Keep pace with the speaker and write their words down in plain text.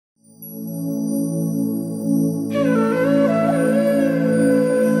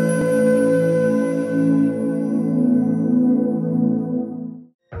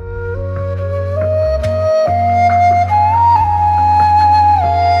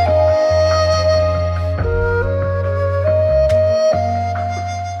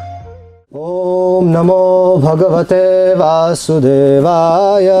नमो भगवते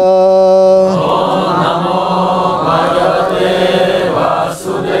वासुदेवाय।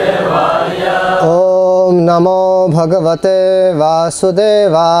 ओम नमो भगवते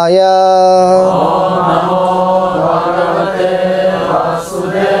वासुदेवाय।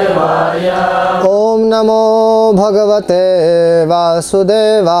 ओम नमो भगवते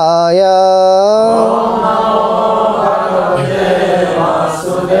वासुदेवाय।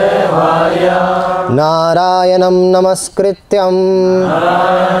 नारायणं नमस्कृत्यं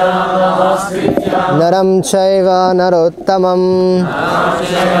नरं चैव नरोत्तमं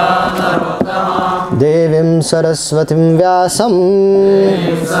देवीं सरस्वतीं व्यासं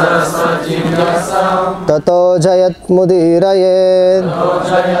ततो जयत्मुदीरयेत्।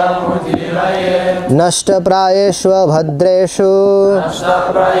 नष्टप्रायेषु भद्रेषु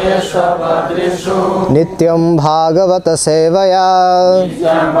नित्यं भागवत सेवया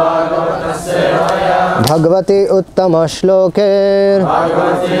भगवती उत्तम श्लोके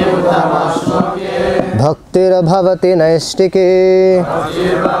भक्तिर्भवति नैष्टिकी।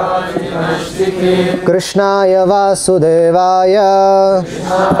 कृष्णाय वासुदेवाय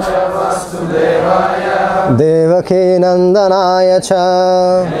देवकी नंदनाय च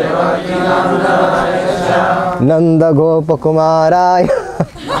नंदगोपकुमाराय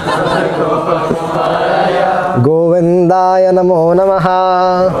गोविंदाय नमो नमः।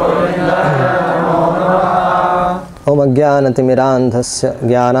 ओम अज्ञानतिमिरान्धस्य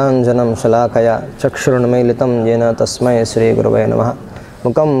ज्ञानाञ्जनं शलाकया चक्षुरुन्मीलितं येन तस्मै श्रीगुरवे नमः।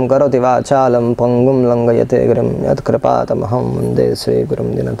 मुखं करोति वाचालं पङ्गुं लङ्घयते गिरिं यत्कृपातमहं वन्दे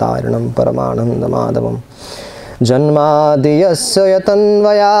श्रीगुरुं दीनतारिणं परमानन्दमाधवं। जन्मादियस्य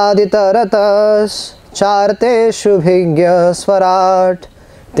यतन्वयादितरतश्चार्तेषु भिज्ञस्वराट्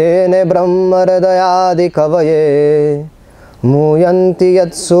तेने ब्रह्महृदयादिकवये मूयन्ति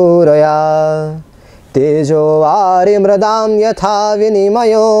यत्सूरया। तेजो वारिमृदां यथा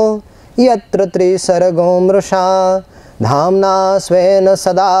विनिमयो यत्र त्रिसर्गो मृषा धाम्ना स्वेन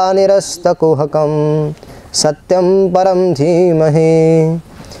सदा निरस्तकुहकं सत्यं परं धीमहि।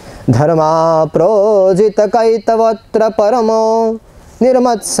 धर्मा प्रोजितकैतवत्र परमो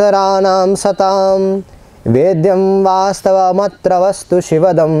निर्मत्सराणां सतां वेद्यं वास्तवमत्र वस्तु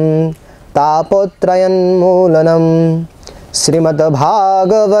शिवदं तापोत्रयन्मूलनं।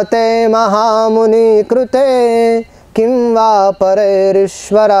 श्रीमद्भागवते महामुनि कृते किं वा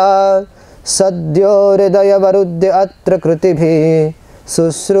परैरीश्वरात् सद्यो हृदयवरुध्य अत्र कृतिभिः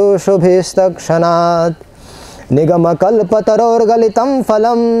शुश्रूषुभिस्तक्षणात्। निगमकल्पतरोर्गलितं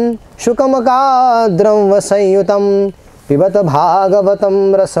फलं शुकमकाद्रं वसंयुतं पिबत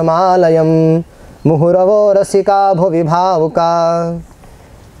भागवतं रसमालयं मुहुरवो रसिका भुवि भावुका।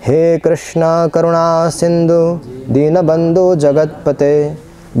 हे कृष्ण करुणा सिंधु दीनबंधु जगत्पते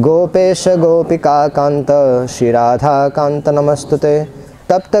गोपेश गोपिका कांत श्री राधा कांत नमस्तुते।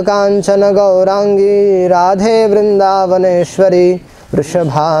 तप्त कांचन गौरांगी राधे वृंदावनेश्वरी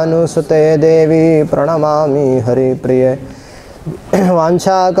वृषभानुसुते देवी प्रणमामि हरिप्रिये।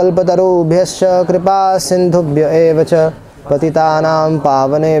 वाञ्छाकल्पतरुभ्यश्च कृपा सिन्धुभ्य एव च पतितानां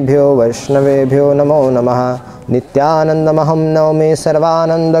पावनेभ्यो वैष्णवेभ्यो नमो नमः। नित्यानन्दमहं नौमि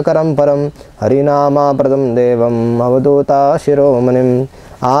सर्वानन्दकरं परं हरिनामाप्रदं देवम् अवधूताशिरोमणिम्।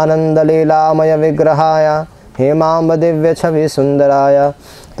 आनन्दलीलामय विग्रहाय हेमाम्बदिव्यछविसुन्दराय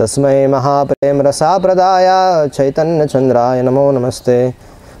तस्मै महाप्रेमरसाप्रदाय चैतन्यचन्द्राय नमो नमस्ते।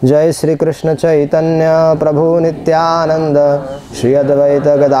 जय श्री कृष्ण चैतन्य प्रभु नित्यानंद श्री अद्वैत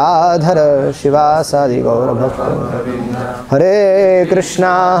गदाधर शिवासादि गौरभक्त। हरे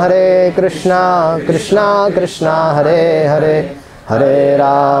कृष्णा कृष्णा कृष्णा हरे हरे हरे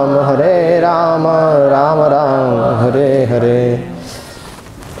राम राम राम हरे Hare.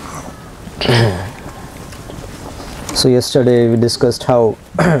 So yesterday we discussed how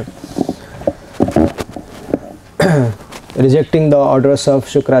rejecting the orders of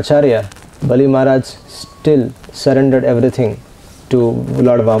Shukracharya, Bali Maharaj still surrendered everything to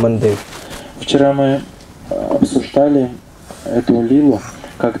Lord Vamandev. Вчера мы обсуждали эту лилу,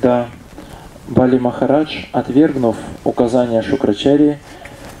 когда Бали Махарадж, отвергнув указания Шукрачарьи,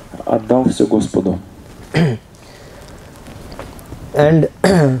 отдал все Господу. And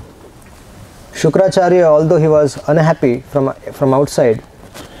Shukracharya, although he was unhappy from outside,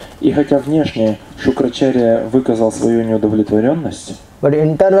 и хотя внешне Шукрачарья выказал свою неудовлетворенность, but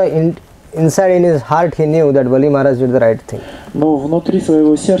inside in his heart he knew that Bali Maharaj did the right thing. Но внутри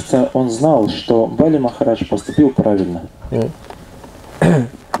своего сердца он знал, что Бали Махарадж поступил правильно.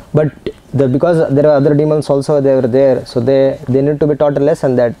 But because there are other demons also they were there, so they need to be taught a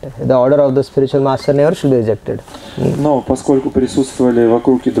lesson that the order of the spiritual master never should be rejected. Но поскольку присутствовали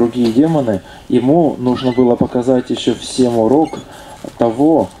вокруг и другие демоны, ему нужно было показать еще всем урок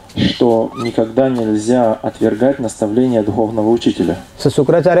того, что никогда нельзя отвергать наставления духовного учителя. So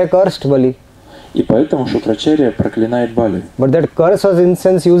Shukracharya cursed Bali. И поэтому Шукрачарья проклинает Бали. But that curse was in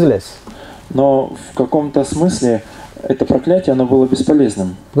sense useless. Но в каком-то смысле это проклятие, оно было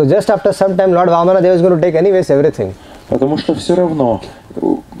бесполезным. Because just after some time Lord Vamanadeva is going to take anyways everything. Потому что все равно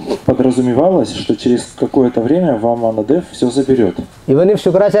подразумевалось, что через какое-то время Ваманадев все заберет. Even if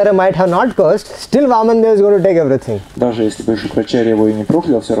Shukracharya might have not cursed, still Vamanadeva is going to take everything. Даже если бы Шукрачарья его и не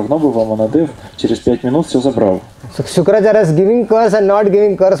проклял, все равно бы Ваманадев через 5 минут все забрал. So Shukracharya's giving curse and not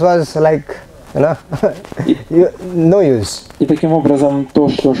giving curse was like, no use. И таким образом то,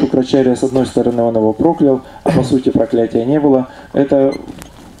 что Шукрачарья с одной стороны он его проклял, а по сути проклятия не было, это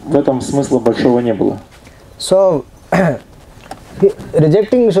в этом смысла большого не было. So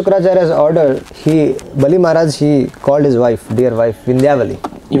rejecting Shukracharya's order, Bali Maharaj, he called his wife, dear wife, Vindhyavali.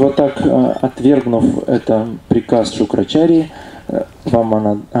 И вот так, отвергнув это приказ Шукрачарьи,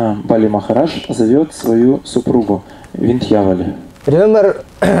 Бали Махарадж зовет свою супругу Виндхьявали. Remember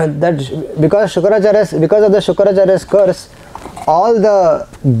that because of the Shukracharya's curse, all the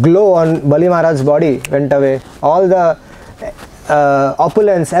glow on Bali Maharaj's body went away, all the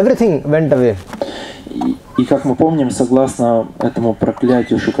opulence, everything went away. И как мы помним, согласно этому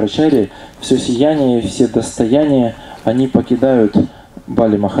проклятию Шукрачарьи, все сияние, все достояния, они покидают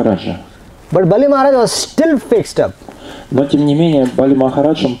Бали Махараджа. But Bali Maharaj was still fixed up. Но тем не менее, Бали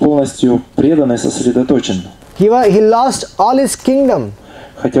Махарадж, он полностью предан и сосредоточен. He lost all his kingdom.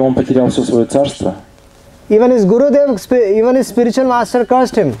 Хотя он потерял все свое царство. Even his Gurudev, even his spiritual master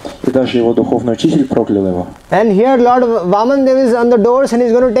cursed him. И даже его духовный учитель проклял его. And here Lord Vamanadeva is on the doors and he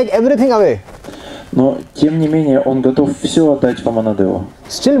is going to take everything away. Но тем не менее он готов все отдать Ваманадеву.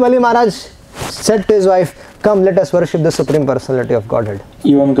 Still Bali Maharaj said to his wife, "Come, let us worship the Supreme Personality of Godhead."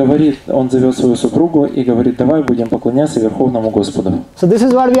 И он говорит, он зовет свою супругу и говорит: давай будем поклоняться Верховному Господу. So this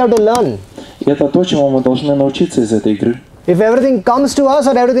is what we have to learn. И это то, чему мы должны научиться из этой игры. If everything comes to us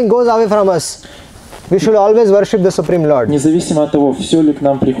or everything goes away from us, we should always worship the Supreme Lord. Независимо от того, все ли к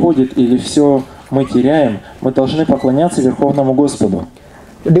нам приходит или все мы теряем, мы должны поклоняться Верховному Господу.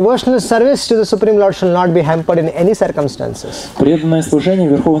 Devotional service to the Supreme Lord shall not be hampered in any circumstances. Преданное служение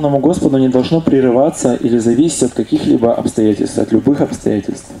Верховному Господу не должно прерываться или зависеть от каких-либо обстоятельств, от любых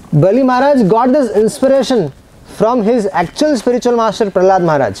обстоятельств. Bali Maharaj got this inspiration from his actual spiritual master Prahlad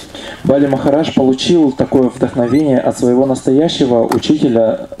Maharaj. Бали Махарадж получил такое вдохновение от своего настоящего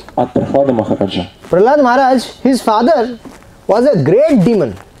учителя, от Прахлада Махараджа. Prahlad Maharaj, his father, was a great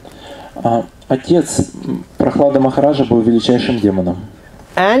demon. Отец Прахлада Махараджа был величайшим демоном.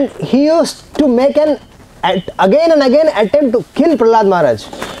 And he used to make again and again attempt to kill Prahlad Maharaj.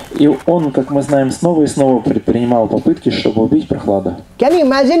 И он, как мы знаем, снова и снова предпринимал попытки, чтобы убить Прахлада. Can you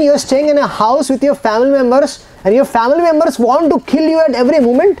imagine you are staying in a house with your family members and your family members want to kill you at every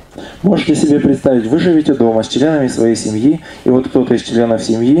moment? Можете себе представить, вы живете дома с членами своей семьи, и вот кто-то из членов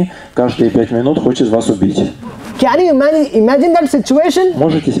семьи каждые 5 минут хочет вас убить. Can you imagine that situation?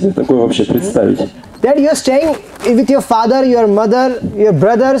 Можете себе такое вообще представить? That you are staying with your father, your mother, your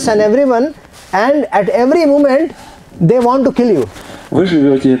brothers and everyone, and at every moment they want to kill you. Вы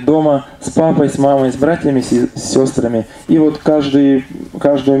живете дома с папой, с мамой, с братьями, с сестрами, и вот каждую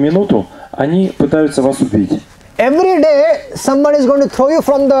минуту они пытаются вас убить. Every day somebody is going to throw you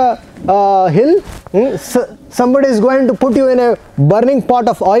from the hill. Somebody is going to put you in a burning pot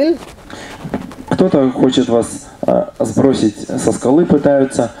of oil. Кто-то хочет вас сбросить со скалы,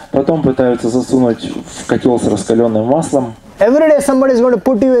 потом пытаются засунуть в котел с раскаленным маслом. Every day somebody is going to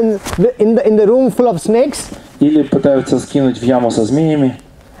put you in the room full of snakes. Или пытаются скинуть в яму со змеями.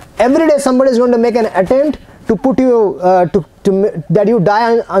 Every day somebody is going to make an attempt to put you that you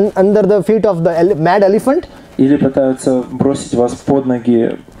die under the feet of the mad elephant. Или пытаются бросить вас под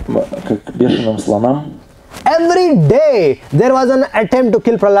ноги, как бешеным слонам. Every day there was an attempt to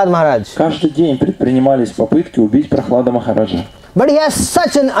kill Prahlad Maharaj. Каждый день предпринимались попытки убить Прахлада Махараджа. But he has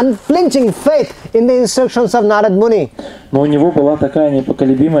such an unflinching faith in the instructions of Narad Muni. Но у него была такая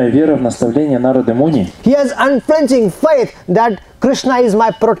непоколебимая вера в наставление Нарады Муни. He has unflinching faith that Krishna is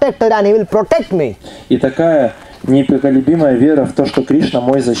my protector and he will protect me. И такая непоколебимая вера в то, что Кришна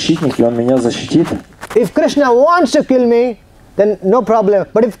мой защитник и он меня защитит. If Krishna wants to kill me, then no problem.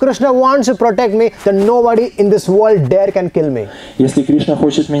 But if Krishna wants to protect me, then nobody in this world dare can kill me. Если Кришна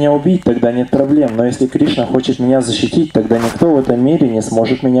хочет меня убить, тогда нет проблем. Но если Кришна хочет меня защитить, тогда никто в этом мире не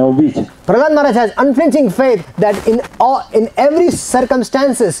сможет меня убить. Prasadam Maharaj has unflinching faith that in every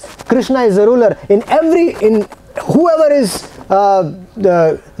circumstances, Krishna is the ruler. In whoever is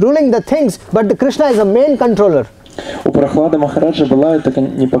ruling the things, but the Krishna is the main controller. У Прохлады Махараджа была эта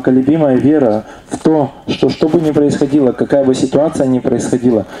непоколебимая вера в то, что бы ни происходило, какая бы ситуация ни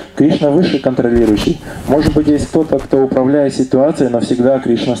происходила, Кришна выше контролирующий. Может быть, есть кто-то, кто управляет ситуацией, но всегда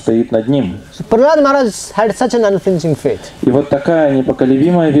Кришна стоит над ним. So Prasadam Maharaj had such an unflinching faith. И вот такая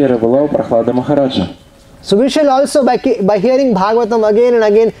непоколебимая вера была у Прохлады Махараджа. So we shall also, by hearing Bhagavatam again and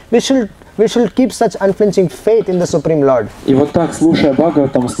again, we should keep such unflinching faith in the Supreme Lord. И вот так, слушая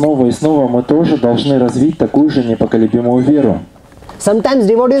Бхагаватам снова и снова, мы тоже должны развить такую же непоколебимую веру. Sometimes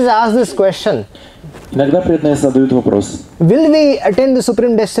devotees ask this question. Иногда преданные задают вопрос. Will we attain the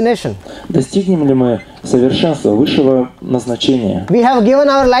supreme destination? Достигнем ли мы совершенства, высшего назначения? We have given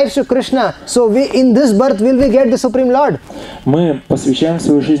our lives to Krishna, so in this birth will we get the Supreme Lord? Мы посвящаем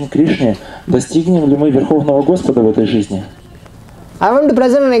свою жизнь Кришне. Достигнем ли мы Верховного Господа в этой жизни? I want to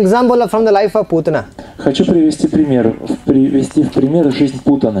present an example from the life of Putana. Хочу привести в пример жизнь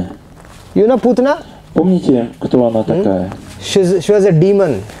Путаны. You know Putana? Помните, кто она такая? She was a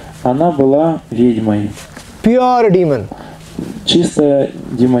demon. Она была ведьмой. Pure demon. Чистая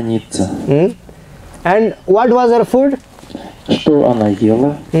демоница. And what was her food? Что она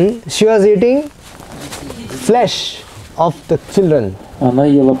ела? She was eating flesh of the children. Она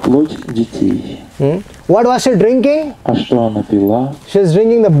ела плоть детей. What was she drinking? А что она пила? She was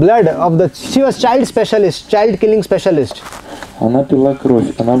drinking the blood of the... She was child specialist, child killing specialist. Она пила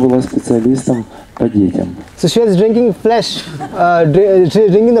кровь. Она была специалистом по детям. So she was drinking flesh, she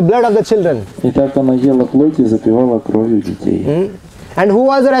was drinking the blood of the children. И так она ела плоть и запивала кровью детей. And who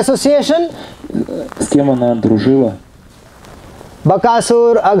was her association? С кем она дружила?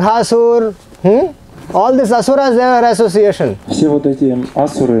 Bakasur, Aghasur, all these asuras, they were association. Все вот эти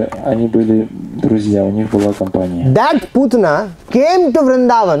асуры, они были друзья, у них была компания. That Putana came to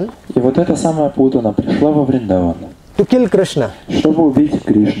Vrindavan И вот эта самая Путана пришла во Вриндаван, to kill Krishna. чтобы убить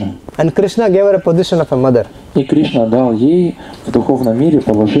Кришну. And Krishna gave her a position of a mother. И Кришна дал ей в духовном мире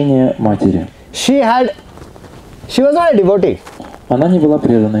положение матери. She was not a devotee. Она не была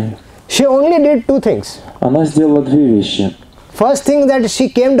преданной. She only did two things. Она сделала две вещи. First thing that she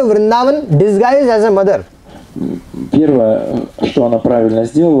came to Vrindavan disguised as a mother. Первое, что она правильно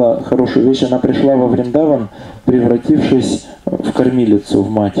сделала, хорошую вещь, она пришла во Вриндаван, превратившись в кормилицу, в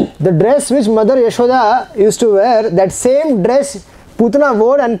мать. The dress which Mother Yashoda used to wear, that same dress Putana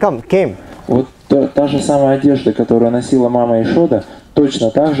wore and came. Вот та же самая одежда, которую носила мама Ешода,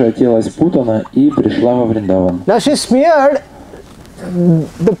 точно так же оделась Путана и пришла во Вриндаван. Now she smeared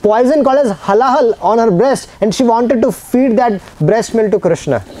the poison called as halahal on her breast, and she wanted to feed that breast milk to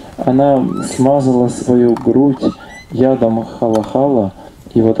Krishna. Она смазала свою грудь ядом халахала,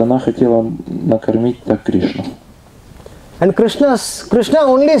 и вот она хотела накормить так Кришну. And Krishna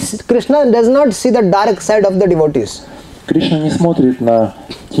does not see the dark side of the devotees. Кришна не смотрит на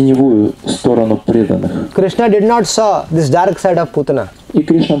теневую сторону преданных. Krishna did not saw this dark side of Putana. И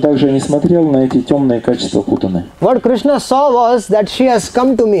Кришна также не смотрел на эти темные качества Путаны. What Krishna saw was that she has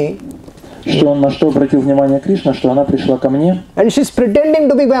come to me. На что обратил внимание Кришна, что она пришла ко мне. And she's pretending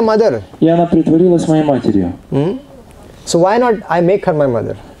to be my mother. И она притворилась моей матерью. So why not I make her my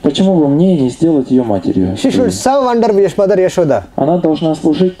mother? Почему бы мне не сделать ее матерью? She should serve under Mother Yashoda. Она должна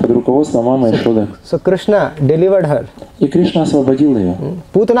служить под руководством мамы Ешоды. So Krishna delivered her. И Кришна освободил ее.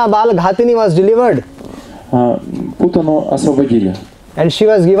 Putana Bal Ghatini was delivered. Путану освободили. And she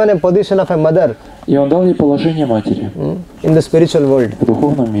was given a position of a mother. И он дал ей положение матери. In the spiritual world. В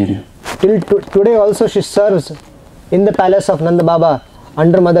духовном мире. Till today also she serves in the palace of Nanda Baba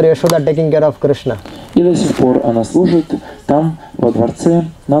under Mother Yashoda taking care of Krishna. И до сих пор она служит там, во дворце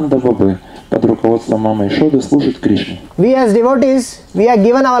Нанда Бабы, под руководством мамы Ешоды, служит Кришне. We as devotees, we have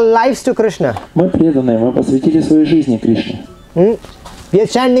given our lives to Krishna. Мы преданные, мы посвятили своей жизни Кришне. We are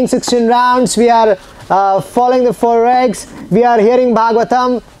chanting 16 rounds, we are following the 4 regs, we are hearing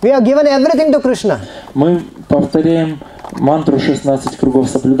Bhagavatam, we have given everything to Krishna. Мы повторяем мантру 16 кругов,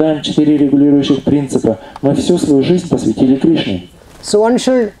 соблюдаем 4 регулирующих принципа. Мы всю свою жизнь посвятили Кришне. So one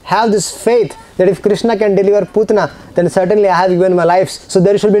should have this faith that if Krishna can deliver Putana, then certainly I have given my life. So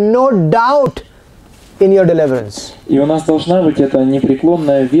there should be no doubt in your deliverance. И у нас должна быть эта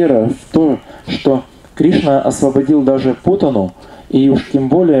непреклонная вера в то, что Кришна освободил даже Путану, и уж тем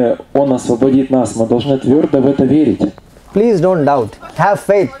более Он освободит нас. Мы должны твердо в это верить. Please don't doubt. Have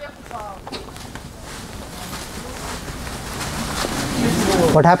faith.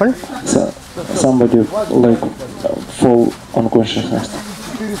 What happened? Somebody like fall unconsciousness.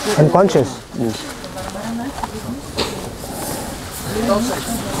 Unconscious. Yes.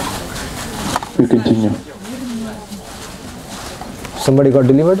 You continue. Somebody got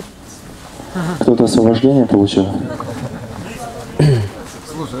delivered? Кто-то освобождение получил.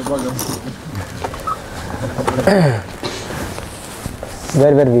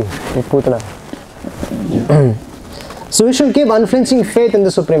 Where were we? Putana. So we should keep unflinching faith in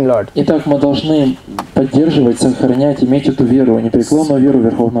the Supreme Lord. Итак, мы должны поддерживать, сохранять, иметь эту веру, непреклонную веру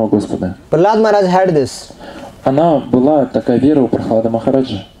Верховного Господа. Prahlad Maharaj had this. Она была такая вера у Прохлада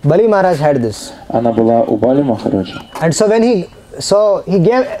Махараджа. Bali Maharaj had this. Она была у Бали Махараджа. And so when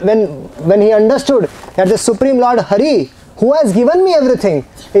he understood that the Supreme Lord Hari, who has given me everything,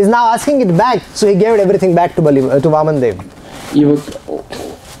 is now asking it back, so he gave everything back to Vaman Dev. И вот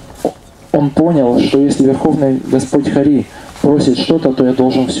он понял, что если Верховный Господь Хари просит что-то, то я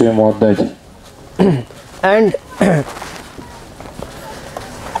должен все ему отдать. And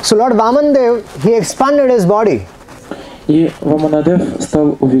so Lord Vamandev, he expanded his body. И Ваманадев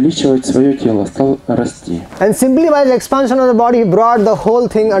стал увеличивать свое тело, стал расти. And simply by the expansion of the body, he brought the whole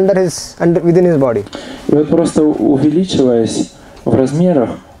thing within his body. И вот просто увеличиваясь в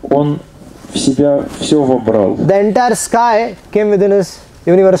размерах, он в себя все вобрал. The entire sky came within his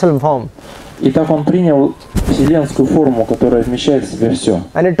universal form. И так он принял вселенскую форму, которая вмещает в себя все.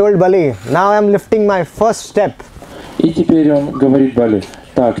 And he told Bali, now I am lifting my first step. И теперь он говорит Бали,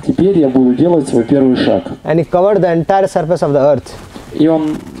 так, теперь я буду делать свой первый шаг. And he covered the entire surface of the earth. И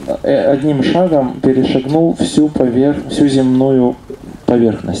он одним шагом перешагнул всю земную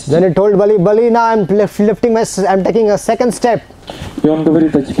поверхность. Then he told Bali, Bali, now I'm taking a second step. И он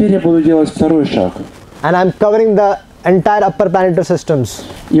говорит, а теперь я буду делать второй шаг. And I'm covering the entire upper planetary systems.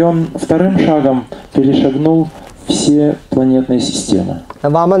 И он вторым шагом перешагнул все планетные системы.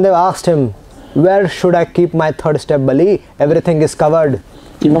 And Vamandev asked him, where should I keep my third step, Bali? Everything is covered.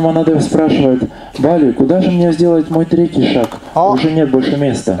 И Ваманадев спрашивает, Бали, куда же мне сделать мой третий шаг? Уже нет больше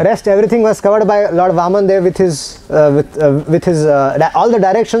места. Rest, everything was covered by Lord Vamandev all the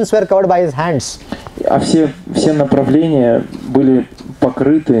directions were covered by his hands. А все направления были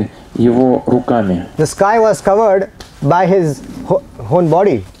покрыты его руками. The sky was covered by his own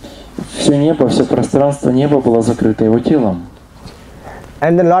body. Все небо, все пространство неба было закрыто его телом.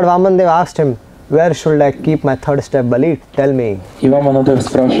 And then Lord Vamandev asked him, where should I keep my third step, Bali? Tell me. И Ваманадев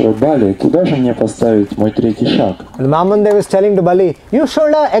спрашивает, Бали, куда же мне поставить мой третий шаг? And Vamandev is telling to Bali, you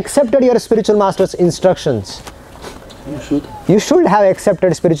should have accepted your spiritual master's instructions. You should have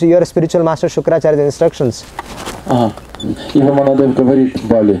accepted your spiritual master Shukracharya's instructions. И Ваманадев говорит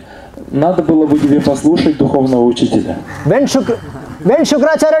Бали, надо было бы тебе послушать духовного учителя. When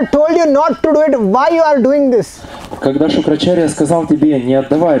Shukracharya told you not to do it, why you are doing this? Когда Шукрачарья сказал тебе, не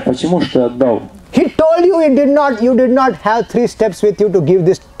отдавай, почему же ты отдал? He told you you did not have 3 steps with you to give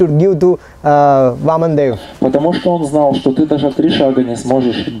to Vamandev. Потому что он знал, что ты даже 3 шага не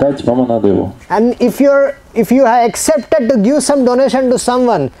сможешь дать Ваманадеву. And if you have accepted to give some donation to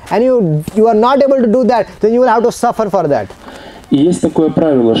someone and you are not able to do that, then you will have to suffer for that. И есть такое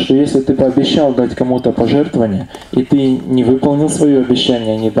правило, что если ты пообещал дать кому-то пожертвование, и ты не выполнил свое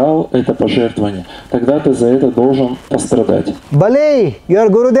обещание, не дал это пожертвование, тогда ты за это должен пострадать. Bali, your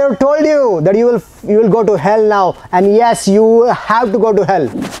Gurudev told you that you will go to hell now, and yes, you have to go to hell.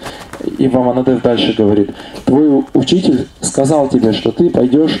 И Ваманадев дальше говорит, твой учитель сказал тебе, что ты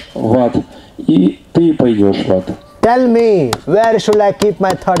пойдешь в ад, и ты пойдешь в ад. Tell me, where should I keep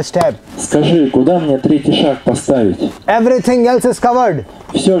my third step? Скажи, куда мне третий шаг поставить? Everything else is covered.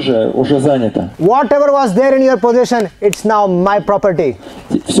 Все же уже занято. Whatever was there in your possession, it's now my property.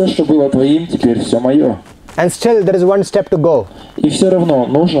 Все, что было твоим, теперь все мое. And still there is one step to go. И все равно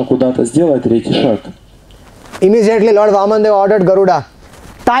нужно куда-то сделать третий шаг. Immediately Lord Vamandev ordered Garuda,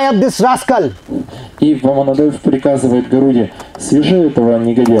 tie up this rascal. И Ваманадев приказывает Гаруде, свяжи этого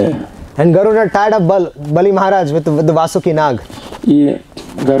негодяя. And Garuda tied up Bali Maharaj with the Vasuki Nag. И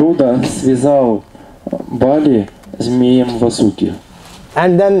Гаруда связал Бали змеем Васуки.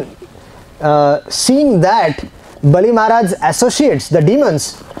 And then seeing that, Bali Maharaj's associates, the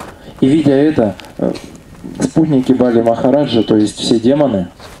demons, И видя это, спутники Бали Махараджа, то есть все демоны,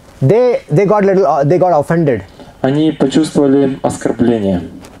 they got offended. Они почувствовали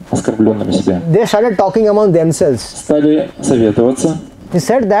оскорбленными себя. They started talking among themselves. Стали советоваться. He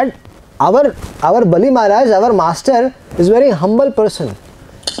said that our Bali Maharaj, our master, is very humble person.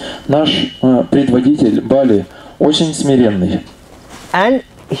 Наш предводитель Бали очень смиренный. And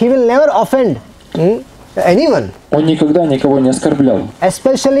he will never offend anyone. Он никогда никого не оскорблял.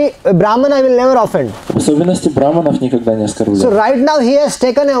 Especially a Brahmana will never offend. В особенности браманов никогда не So оскорблял. right now he has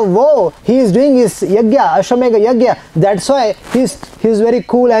taken a vow. He is doing his yagya, Ashwamedha yagya. That's why he's very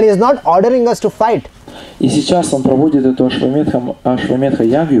cool and he is not ordering us to fight. И сейчас он проводит эту Ашвамедха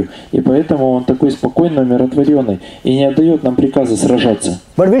ягью, и поэтому он такой спокойный, умиротворенный, и не отдает нам приказа сражаться.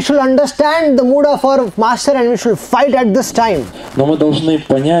 But we should understand the mood of our master and we should fight at this time. Но мы должны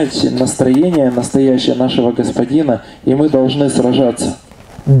понять настроение настоящее нашего Господина, и мы должны сражаться.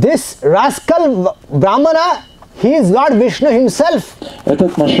 This rascal Brahmana, he is Lord Vishnu himself.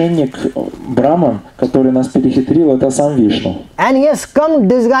 Этот мошенник Браман, который нас перехитрил, это сам Вишну. And he has come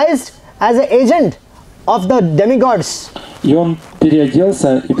disguised as an agent of the demigods. И он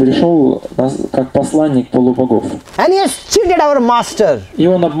переоделся и пришел как посланник полубогов. And he has cheated our master. И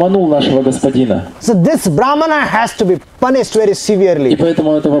он обманул нашего Господина. So this Brahmana has to be punished very И severely.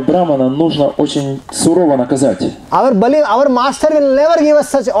 поэтому этого Брамана нужно очень сурово наказать. Our master will never give us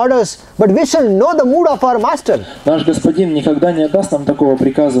such orders, but we shall know the mood of our master. Наш Господин никогда не отдаст нам такого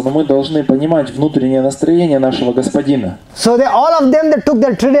приказа, но мы должны понимать внутреннее настроение нашего Господина. So all of them, they took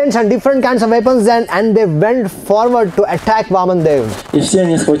their tridents and different kinds of weapons and they went forward to attack Vamandev. И все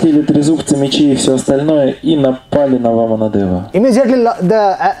они схватили трезубцы, мечи и все остальное и напали на Ваманадева.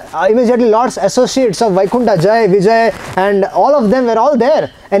 Immediately Lord's associates of Vaikuntha, Jai, Vijay, and all of them were all there.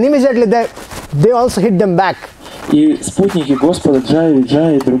 And immediately they also hit them back. И спутники Господа Джай,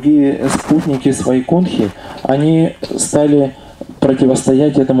 Джай и другие спутники с Вайкунтхи, они стали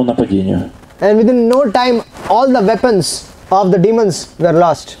противостоять этому нападению. And within no time, all the weapons of the demons were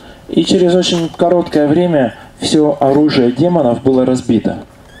lost. И через очень короткое время все оружие демонов было разбито.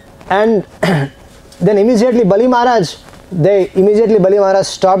 And then immediately Bali Maharaj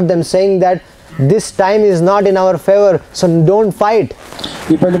stopped them, saying that this time is not in our favor, so don't fight.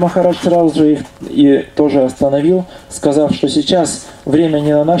 И Бали Махарадж сразу же их и тоже остановил, сказав, что сейчас время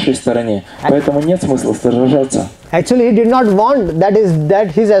не на нашей стороне, поэтому нет смысла сражаться. Actually, he did not want that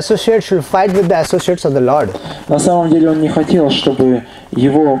his associates should fight with the associates of the Lord. На самом деле он не хотел, чтобы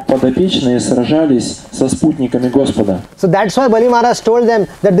его подопечные сражались со спутниками Господа. So that's why Bali Maharaj told them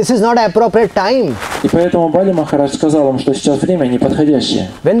that this is not an appropriate time. И поэтому Бали Махарадж сказал им, что сейчас время неподходящее.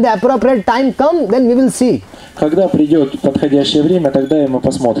 When the appropriate time comes, then we will see. Когда придет подходящее время, тогда и мы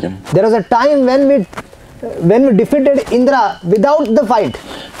посмотрим. There was a time when we defeated Indra without the fight.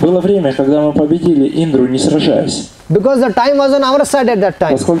 Было время, когда мы победили Индру, не сражаясь. Because the time was on our side at that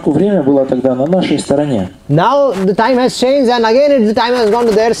time. Поскольку время было тогда на нашей стороне. Now the time has changed and again the time has gone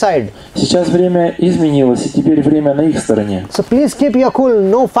to their side. Сейчас время изменилось, и теперь время на их стороне. So please keep your cool,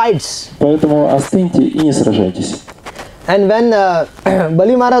 no fights. Поэтому остыньте и не сражайтесь. And when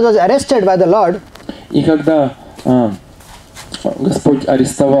Bali Maharaj was arrested by the Lord, И когда Господь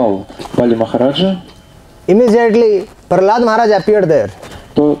арестовал Бали Махараджа, immediately Prasadam Maharaj appeared there.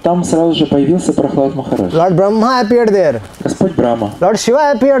 то там сразу же появился Прохлад Махарадж. Lord Brahma appeared there. Господь Брахма, Lord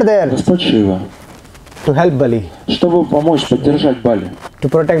Shiva appeared there Господь Шива, to help Bali, чтобы помочь, поддержать Бали, to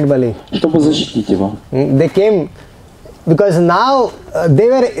protect Bali. чтобы защитить его. They came because now they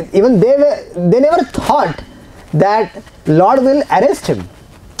never thought that Lord will arrest him.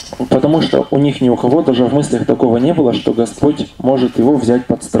 Потому что у них ни у кого даже в мыслях такого не было, что Господь может его взять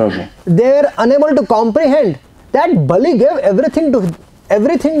под стражу. They were unable to comprehend that Bali gave everything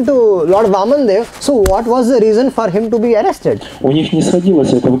to Lord Vamandev. So what was the reason for him to be arrested? У них не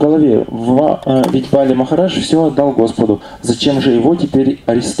сходилось это в голове. Ведь Бали Махарадж все отдал Господу. Зачем же его теперь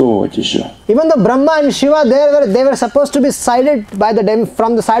арестовывать еще? Even though Brahma and Shiva they were supposed to be sided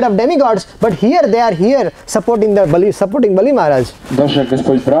from the side of demigods, but here they are here supporting Bali Maharaj. Даже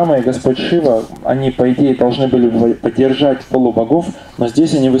Господь Брахма и Господь Шива, они по идее должны были поддержать полубогов, но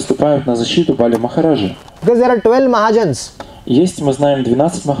здесь они выступают на защиту Бали Махараджа. Because there are 12 Mahajans. Есть, мы знаем,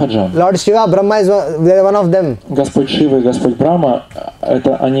 12 Махаджан. Lord Shiva, Brahma is one of them. Господь Шива и Господь Брахма,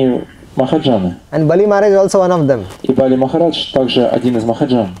 это они Махаджаны. And Bali Maharaj is also one of them. И Бали Махарадж также один из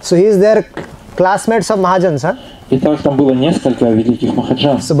Махаджан. So he is their classmates of Mahajans, huh? Итак, там было несколько великих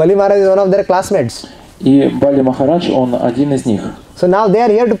Махаджан. So Bali Maharaj is one of their classmates. И Бали Махарадж, он один из них. So now they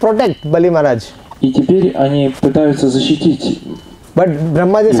are here to protect Bali Maharaj. И теперь они пытаются защитить. But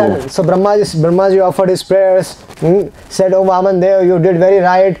Brahmaji said, so Brahmaji offered his prayers, said, "Oh Vamandev, you did very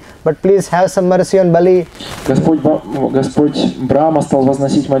right, but please have some mercy on Bali." Господь Брахма стал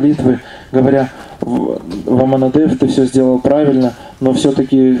возносить молитвы, говоря: Ваманадев, ты все сделал правильно, но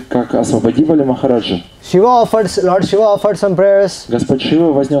все-таки как освободи Бали Махараджа. Lord Shiva offered some prayers. Господь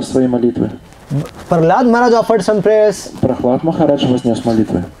Шива вознес свои молитвы. Prasadam Maharaj offered some prayers. Прохлад Махарадж вознес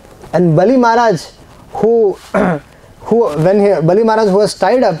молитвы. And Bali Maharaj, Bali Maharaj who was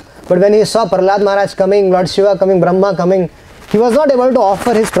tied up, But when he saw Prahlad Maharaj coming, Lord Shiva coming, Brahma coming, he was not able to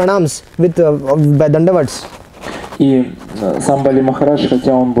offer his pranams with by dandavats. И сам Бали Махарадж,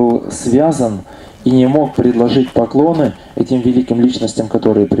 хотя он был связан и не мог предложить поклоны этим великим личностям,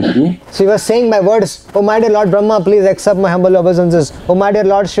 которые пришли. So he was saying by words, "Oh my dear Lord Brahma, please accept my humble obeisances. Oh my dear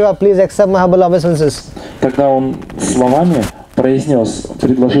Lord Shiva, please accept my humble obeisances." Тогда он словами произнес,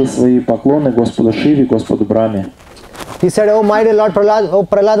 предложил свои поклоны Господу Шиве, Господу Брахме. He said, "Oh my dear Lord Prahlad, oh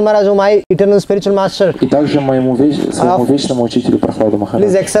Prahlad Maharaj, oh my eternal spiritual master, И также своему вечному учителю Прахладу please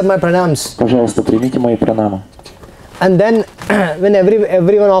Махараджу. accept my pranams." Пожалуйста, примите мои пранамы. And then, when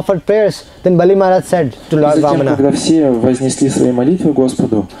everyone offered prayers, then Bali Maharaj said to И Lord затем, Vamana, когда все вознесли свои молитвы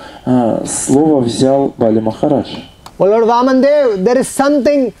Господу, слово взял Бали Махарадж. "Oh Lord Vamandev, there is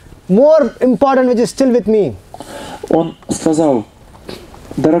something more important which is still with me." Он сказал: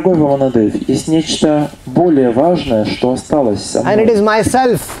 дорогой Ваманадев, есть нечто более важное, что осталось со And it is мной.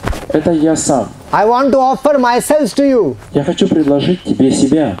 myself. Это я сам. I want to offer myself to you. Я хочу предложить тебе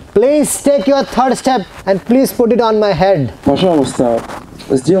себя. Please take your third step and please put it on my head. Пожалуйста,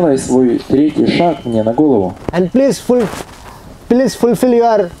 сделай свой третий шаг мне на голову. And please fulfill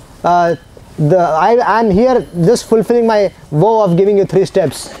your I'm here just fulfilling my vow of giving you 3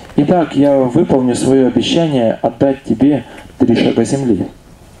 steps. Итак, я выполню свое обещание отдать тебе 3 шага земли.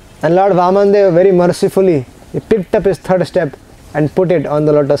 And Lord Vamandev very mercifully he picked up his third step and put it on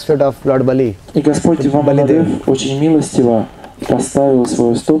the lotus feet of Lord Bali. И Господь Ваманадев очень милостиво поставил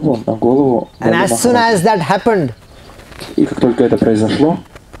свою стопу на голову And Бали as soon Махараджа. as that happened, И как только это произошло,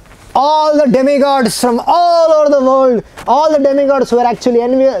 all the demigods from all over the world, all the demigods who were actually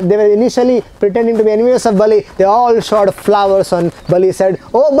envious, they were initially pretending to be envious of Bali, they all shot flowers on Bali, said,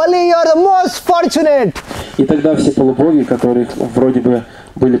 "Oh Bali, you are the most fortunate." и тогда все полубоги, которые вроде бы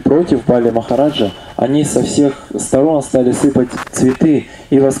были против Бали Махараджа, они со всех сторон стали сыпать цветы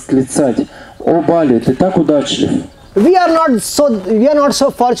и восклицать: «О Бали, ты так удачлив! We are not so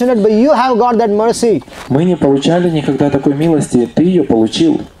fortunate, but you have got that mercy. Мы не получали никогда такой милости, ты ее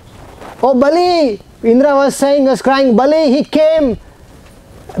получил». Oh Bali, Indra was crying, Bali, he came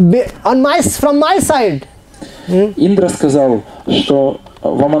from my side. Индра сказал, что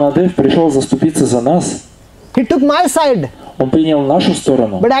Ваманадев пришел заступиться за нас. He took my side, Он принял нашу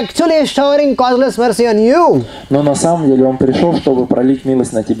сторону. but actually is showering causeless mercy on you. Но на самом деле он пришел, чтобы пролить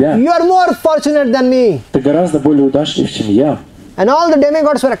милость на тебя. You are more fortunate than me. Ты гораздо более удачлив, чем я. And all the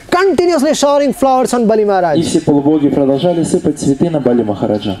demigods were continuously showering flowers on Bali И Maharaj. все полубоги продолжали сыпать цветы на Бали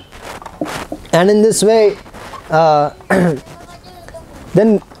Махараджа. And in this way,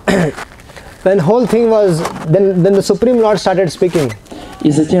 then when whole thing was, then the Supreme Lord started speaking.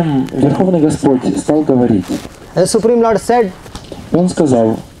 И затем Верховный Господь стал говорить. And the Supreme Lord said Он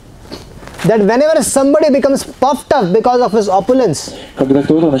сказал, that whenever somebody becomes puffed up because of his opulence, когда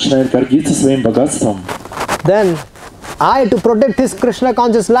кто-то начинает гордиться своим богатством, then I, to protect his Krishna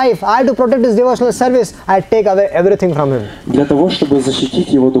conscious life, I, to protect his devotional service, I take away everything from him. для того, чтобы защитить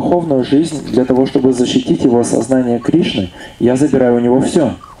его духовную жизнь, для того, чтобы защитить его сознание Кришны, я забираю у него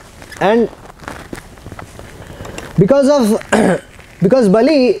все. And because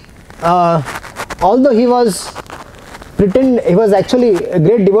Bali, although he was actually a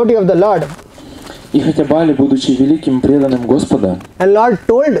great devotee of the Lord, И хотя Бали, будучи великим преданным Господа, and Lord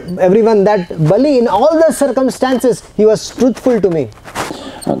told everyone that Bali, in all the circumstances, he was truthful to me.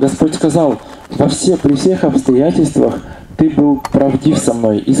 Господь сказал, при всех обстоятельствах ты был правдив со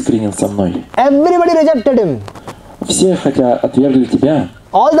мной, искренен со мной. Everybody rejected him. Все, хотя отвергли тебя,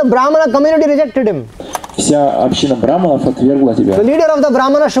 All the Brahmana community rejected him. вся община браманов отвергла тебя. The leader of the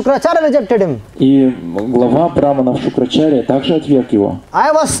Brahmana Shukracharya rejected him. И глава браманов Шукрачарья также отверг его.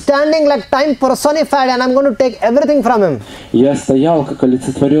 I was standing like time personified and I'm going to take everything from him. Я стоял, как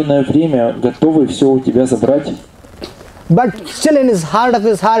олицетворенное время, готовый все у тебя забрать. But still in his heart of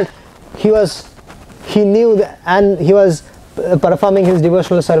his heart, he knew that, and he was performing his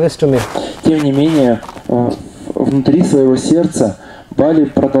devotional service to me. Тем не менее, внутри своего сердца Бали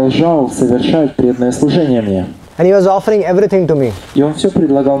продолжал совершать преданное служение мне. And he was offering everything to me. И он все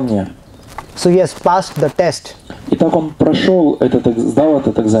предлагал мне. So he has passed the test. И так он сдал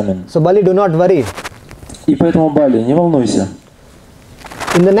этот экзамен. So Bali, do not worry. И поэтому, Бали, не волнуйся.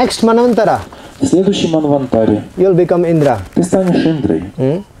 In the next Manvantara, В следующем Манвантаре you'll become Indra. ты станешь Индрой.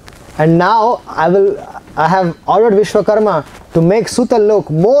 And now I have ordered Vishwakarma to make Sutalok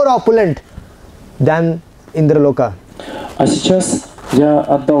more opulent than Indraloka. А сейчас я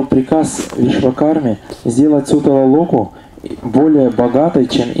отдал приказ Вишвакарме сделать Суталалоку более богатой,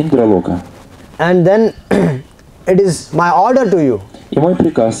 чем Индралока. And then it is my order to you И мой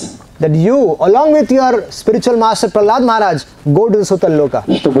приказ that you, along with your spiritual master Prahlad Maharaj, go to the Sutal Loka.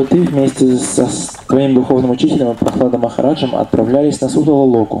 Чтобы ты вместе со твоим духовным учителем Прохладом Махараджем отправлялись на Сутала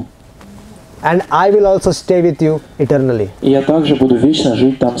Локу. And I will also stay with you eternally. И я также буду вечно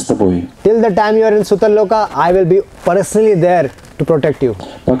жить там с тобой. Till the time you are in Sutal Loka, I will be personally there to protect you.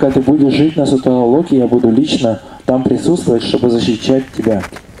 Пока ты будешь жить на Сутала Локе, я буду лично там присутствовать, чтобы защищать тебя.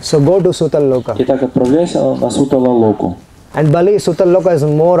 So go to Sutal Loka. Итак, отправляйся на Сутала Локу. And Bali, Sutal Loka is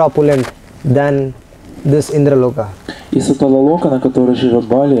more opulent than this Indra Loka. И Сутала Лока, на которой живет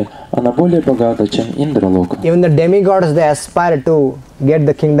Бали, она более богата, чем Индра Лока. Even the demigods, they aspire to get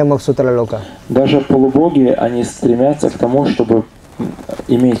the kingdom of Sutala Loka. Даже полубоги, они стремятся к тому, чтобы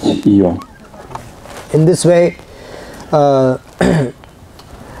иметь ее. In this way,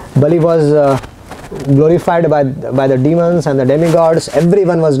 Bali was glorified by the demons and the demigods.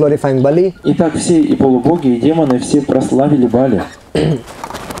 Everyone was glorifying Bali. Итак, все и полубоги, и демоны, все прославили Бали.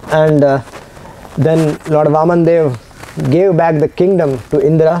 And then Lord Vamandev gave back the kingdom to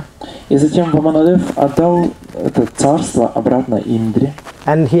Indra. И затем Ваманадев отдал это царство обратно Индре.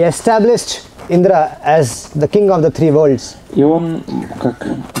 And he established Indra as the king of the three worlds. И он как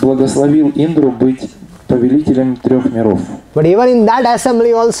благословил Индру быть повелителем трех миров. But even in that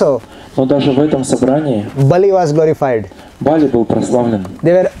assembly also, Но даже в этом собрании Bali was glorified. Бали был прославлен.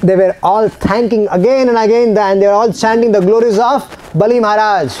 They were all thanking again and again, and they were all chanting the glories of Bali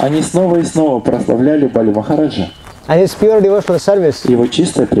Maharaj Они снова и снова прославляли Бали Махараджа, and his pure devotional service, его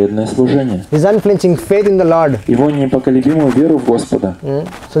чистое преданное служение, his unflinching faith in the Lord. его непоколебимую веру в Господа.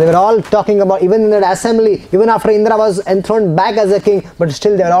 So they were all talking about, even in that assembly, even after Indra was enthroned back as a king, but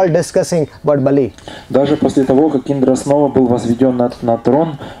still they were all discussing about Bali. Даже после того, как Индра снова был возведен на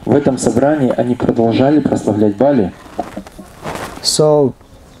трон, в этом собрании они продолжали прославлять Бали. So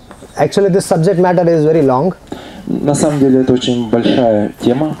actually this subject matter is very long. На самом деле это очень большая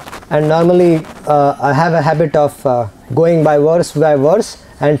тема. And normally I have a habit of going by verse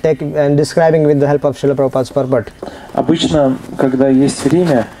and describing with the help of Srila Prabhupada's purport. Обычно, когда есть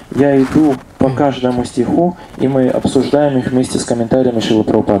время, я иду по каждому стиху, и мы обсуждаем их вместе с комментариями Шрилы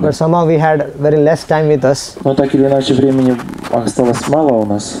Прабхупады. But somehow we had very less time with us. Но так или иначе времени осталось мало у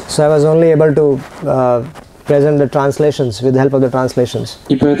нас. So I was only able to present the translations with the help of the translations.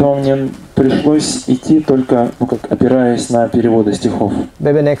 И поэтому мне пришлось идти только, опираясь на переводы стихов.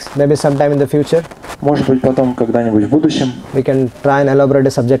 Maybe sometime in the future, Может быть, потом когда-нибудь в будущем we can try and elaborate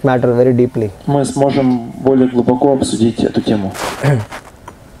the subject matter very deeply. мы сможем более глубоко обсудить эту тему.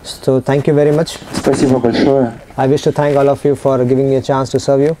 So thank you very much. Спасибо большое. I wish to thank all of you for giving me a chance to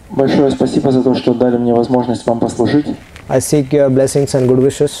serve you. Большое спасибо за то, что дали мне возможность вам послужить. I seek your blessings and good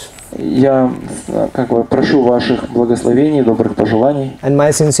wishes. Я прошу ваших благословений, добрых пожеланий. And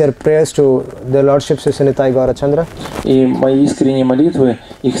my sincere prayers to the Lordship Sri Nitai Gaurachandra. И мои искренние молитвы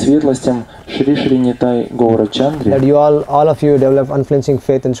их светлостям Шри Шри Нитай Гаурачандре. That you all of you develop unflinching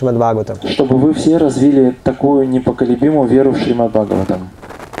faith in Srimad Bhagavatam. Чтобы вы все развили такую непоколебимую веру в Шримад Бхагаватам.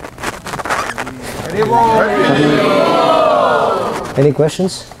 Any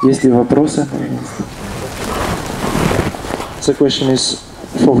questions? Есть ли вопросы? The question is,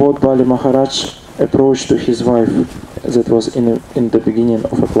 for what Bali Maharaj approached to his wife that was in the beginning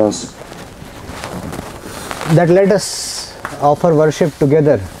of a class? That let us offer worship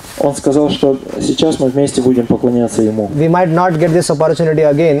together. Он сказал, что сейчас мы вместе будем поклоняться ему. We might not get this opportunity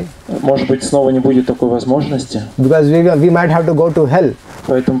again. Может быть, снова не будет такой возможности. Because we might have to go to hell.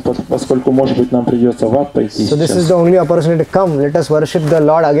 Поэтому, поскольку, может быть, нам придется в ад пойти So this is сейчас. the only opportunity to come. Let us worship the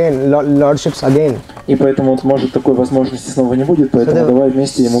Lord again, Lordships again. И поэтому, может, такой возможности снова не будет, поэтому давай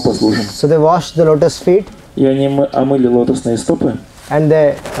вместе ему послужим. So they washed the lotus feet. И они омыли лотосные стопы. And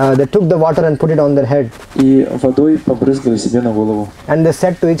they took the water and put it on their head. И водой побрызгали себе на голову. And they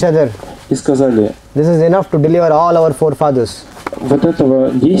said to each other, И сказали, this is enough to deliver all our forefathers. вот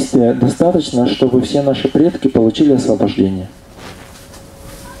этого действия достаточно, чтобы все наши предки получили освобождение.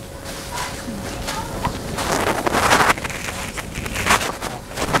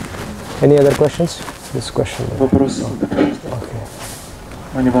 Any other questions? This question. Вопросы? Okay.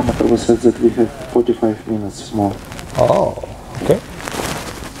 Манивана Prabhu said that we have 45 minutes more. Oh, okay.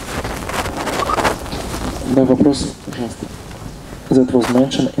 Да, вопрос, пожалуйста. That was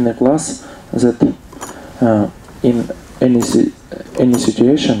mentioned in a class that in any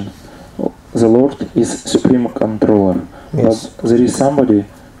situation the Lord is supreme controller. Yes. But there is somebody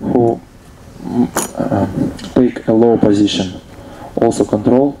who take a low position, also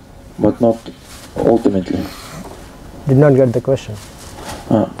control, but not ultimately. Did not get the question.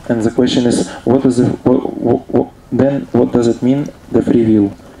 And the question is, what is then what does it mean, the free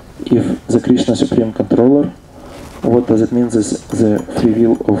will? If the Krishna supreme controller, what does it mean, the free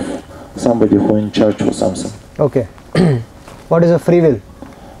will of somebody who in charge for something. Okay. What is a free will?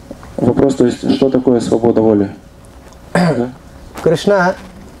 Вопрос, то есть, что такое свобода воли? Да? Krishna,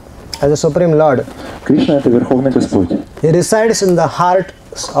 as a Supreme Lord, Кришна — это Верховный Господь. He resides in the heart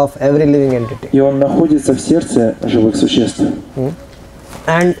of every living entity. И Он находится в сердце живых существ.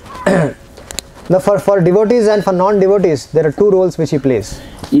 And for devotees and for non-devotees, there are two roles which He plays.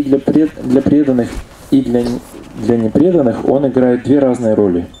 И для преданных, и для непреданных Он играет две разные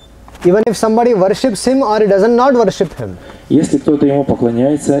роли. Even if somebody worships Him or he does not worship Him, Если кто-то Ему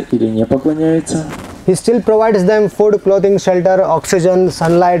поклоняется или не поклоняется, He still provides them food, clothing, shelter, oxygen,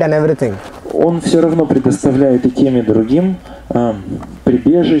 sunlight and everything. Он все равно предоставляет и тем, и другим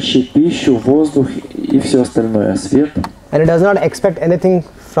прибежище, пищу, воздух и все остальное, свет. And He does not expect anything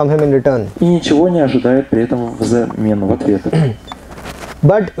from Him in return. И ничего не ожидает при этом взамен, в ответ.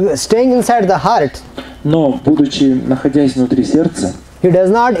 But staying inside the heart, Но, будучи, находясь внутри сердца, He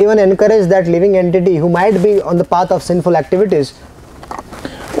does not even encourage that living entity who might be on the path of sinful activities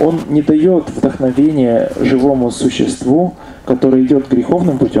Он не дает вдохновения живому существу, которое идет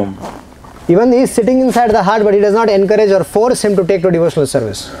греховным путем. Even he is sitting inside the heart, but he does not encourage or force him to take to devotional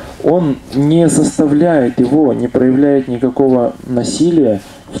service. Он не заставляет его, не проявляет никакого насилия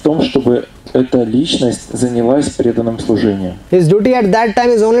в том, чтобы эта личность занялась преданным служением. His duty at that time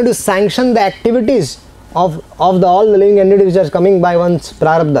is only to sanction the activities of all the living entities which are coming by one's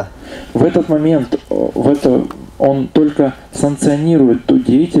prarabdha. В этот момент он только санкционирует ту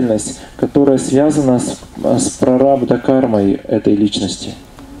деятельность, которая связана с прарабдха кармой этой личности.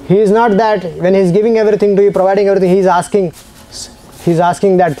 He is not that when he is giving everything to you, providing everything, he is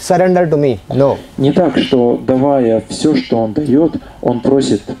asking that surrender to me. No. Не так, что давая все, что он дает, он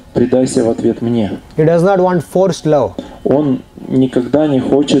просит: предайся в ответ мне. He does not want forced love. Он никогда не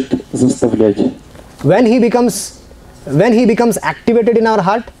хочет заставлять. When he becomes activated in our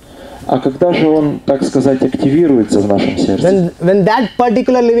heart, А когда же он, так сказать, активируется в нашем сердце? when that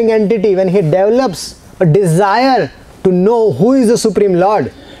particular living entity, when he develops a desire to know who is the Supreme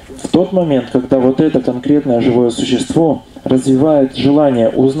Lord, В тот момент, когда вот это конкретное живое существо развивает желание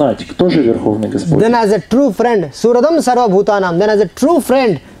узнать, кто же Верховный Господь, then as a true friend, Suradam Sarva Bhutanam, then as a true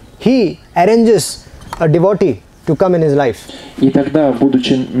friend, he arranges a devotee to come in his life. и тогда,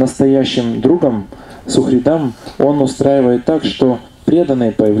 будучи настоящим другом, Сухридам, он устраивает так, что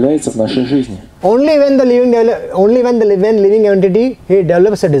преданный появляется в нашей жизни. Only when the living entity he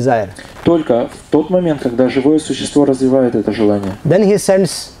develops a desire, Только в тот момент, когда живое существо развивает это желание, then he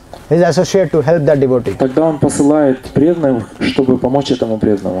sends his associate to help that devotee. тогда он посылает преданных, чтобы помочь этому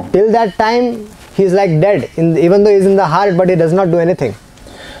преданному. Till that time, he is like dead, even though he is in the heart, but he does not do anything.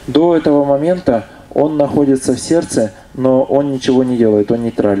 До этого момента он находится в сердце, но он ничего не делает, он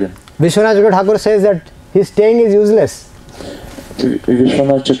нейтрален. Vishwanath Thakur says that his staying is useless.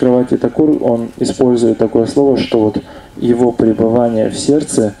 Вишванат Чакравати Такур, он использует такое слово, что вот его пребывание в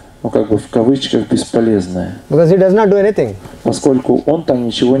сердце, ну как бы в кавычках, бесполезное. Because he does not do anything. Поскольку он там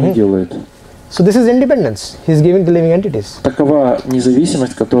ничего не делает. So this is independence he is giving to living entities. Такова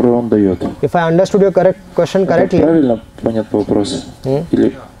независимость, которую он дает. If I understood your question Это correctly, правильно понят вопрос?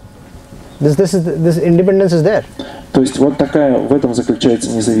 Или... this independence is there. То есть вот такая, в этом заключается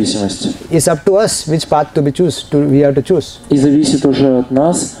независимость. It's up to us which path we have to choose. И зависит уже от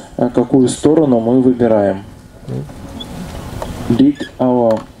нас, какую сторону мы выбираем. Did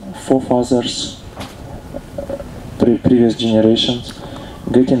our forefathers, previous generations,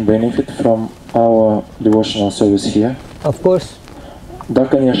 getting benefit from our devotional service here? Of course, Да,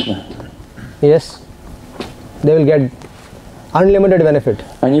 конечно. yes. They will get unlimited benefit.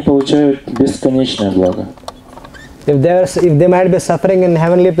 Они получают бесконечное благо. If they might be suffering in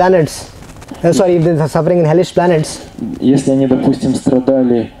heavenly planets, if they are suffering in hellish planets, Если они, допустим,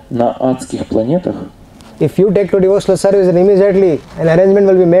 страдали на адских планетах, if you take to devotional service, then immediately an arrangement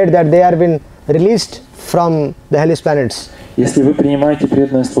will be made that they are been released from the hellish planets. если вы принимаете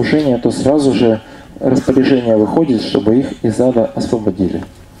преданное служение, то сразу же распоряжение выходит, чтобы их из ада освободили.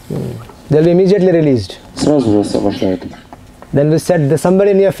 They will be immediately released. Сразу же освобождают. Then we said that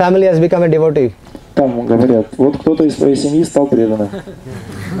somebody in your family has become a devotee. Там говорят, вот кто-то из твоей семьи стал преданным.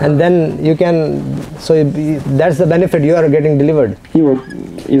 And then you can, that's the benefit you are getting delivered. И вот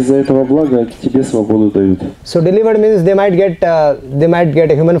из-за этого блага тебе свободу дают. So delivered means they might get a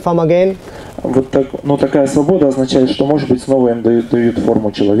human form again. Вот так, ну такая свобода означает, что может быть снова им дают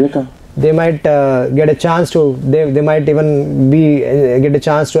форму человека. they might get a chance to, they might even get a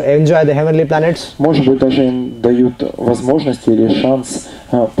chance to enjoy the heavenly planets. Может быть, даже им дают возможность или шанс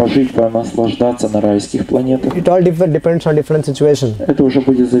пожить, наслаждаться на райских планетах. It all depends on different situation. Это уже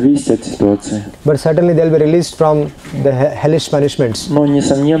будет зависеть от ситуации. But certainly they'll be released from the hellish punishments. Но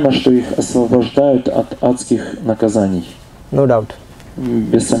несомненно, что их освобождают от адских наказаний. No doubt.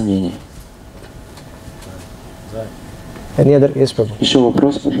 Без сомнений. Any other? Yes, Prabhu. Еще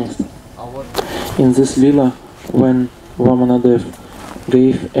вопрос, пожалуйста. In this lila, when Vamanadev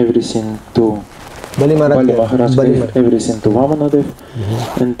gave everything to Bali Maharaj gave everything to Vamanadev,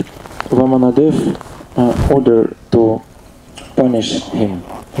 and Vamanadev ordered to punish him,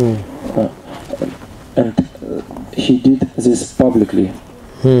 and he did this publicly,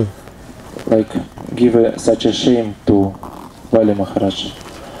 like give such a shame to Bali Maharaj.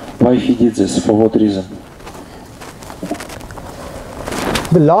 Why he did this? For what reason?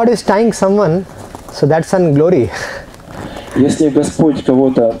 The Lord is tying someone, so that's an glory. Если Господь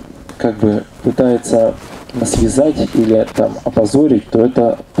кого-то как бы пытается связать или там опозорить, то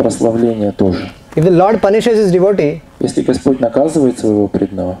это прославление тоже. If the Lord punishes his devotee, Если Господь наказывает своего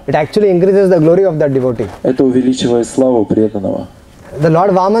преданного, it actually increases the glory of that devotee. это увеличивает славу преданного. The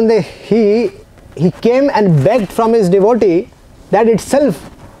Lord Vamanadev, he came and begged from his devotee, that itself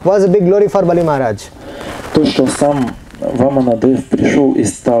was a big glory for Bali Maharaj. То, что сам Ваманадев пришел и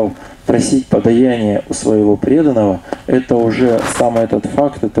стал просить подаяние у своего преданного, это уже сам этот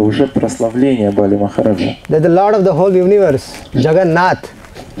факт, это уже прославление Бали Махараджа. That the Lord of the whole universe, Jagannath,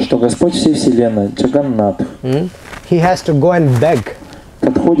 Что Господь всей вселенной, Джаганнат, he has to go and beg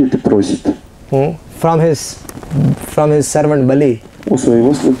подходит и просит from his servant Bali. у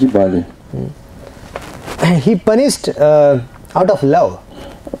своего слуги Бали. He punished out of love.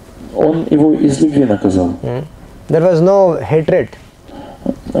 Он его из любви наказал. There was no hatred.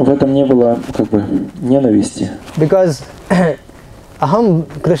 В этом не было как бы ненависти. Because Aham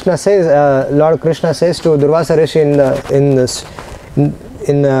Krishna says, Lord Krishna says to Durvasa Rishi in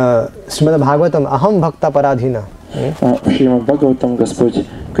Srimad Bhagavatam, Aham Bhakta Paradhina. В Шримад Бхагаватам Господь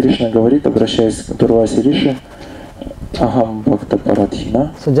Кришна говорит, обращаясь к Дурвасе Риши, Ахам Бхакта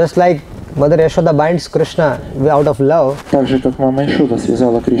Парадхина. So just like Mother Yashoda binds Krishna out of love, Так же, как мама Ишуда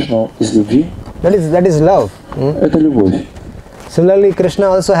связала Кришну из любви, that is love. это любовь. Similarly, Krishna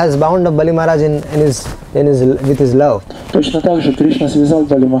also has bound up Bali Maharaj with his love. Точно так же Кришна связал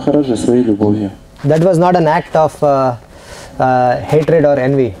Бали Махараджа своей любовью. That was not an act of hatred or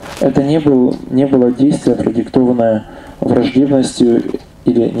envy. Это не было действие, продиктованное враждебностью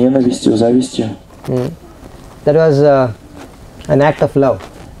или ненавистью, завистью. That was an act of love.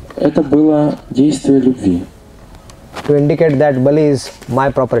 Это было действие любви. To indicate that Bali is my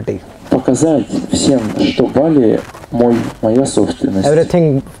property. Показать всем, что Бали моя собственность.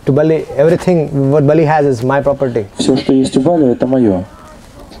 Everything what Bali has is my property. Все, что есть у Бали, это мое.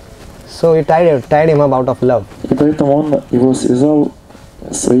 So he tied him up out of love. И поэтому он его связал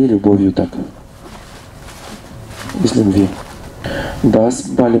своей любовью так. Из любви. Thus,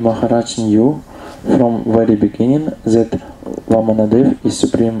 Bali Maharaj knew from very beginning that Vamanadev is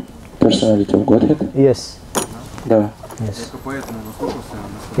Supreme Personality of Godhead. Yes. Да.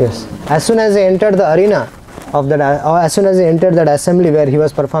 Yes. As soon as he entered the arena of that, as soon as he entered that assembly where he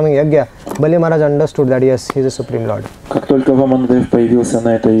was performing yajna, Bali Maharaj understood that yes, he is the Supreme Lord. Как только Ваманадев появился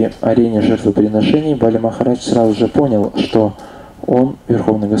на этой арене жертвоприношений, Бали Махарадж сразу же понял, что он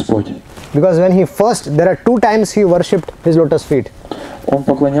Верховный Господь. Because when he first, there are 2 times he worshipped his lotus feet. Он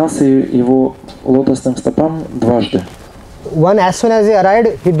поклонялся его лотосным стопам дважды. One, as soon as he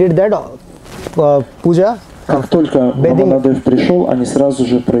arrived, he did that puja. Как только Ваманадев пришел, они сразу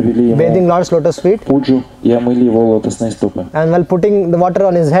же провели Bathing ему Lord's lotus feet. пуджу и омыли его лотосные стопы. And while putting the water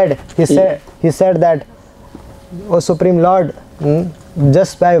on his head, he said that, O Supreme Lord,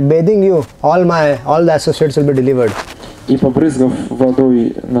 just by bathing you, all the associates will be delivered. И побрызгав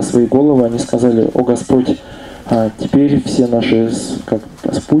водой на свои головы, они сказали: «О Господь, теперь все наши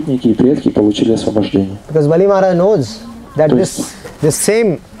спутники и предки получили освобождение». Because Bali Maharaj knows that this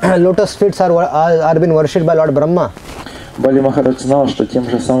same lotus feet are being worshipped by Lord Brahma. Бали Махарадж знал, что тем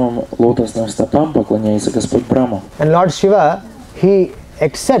же самым лотосным стопам поклоняется Господь Брахма. And Lord Shiva, he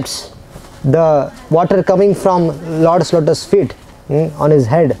accepts the water coming from Lord's lotus feet on his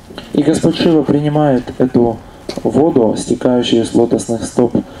head. И Господь Шива принимает эту воду, стекающую с лотосных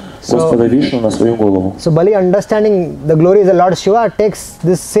стоп Господа Вишну на свою голову. So Bali, understanding the glories of Lord Shiva, takes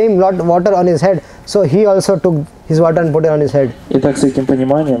this same water on his head. So he also took his water and put it on his head. Итак, с этим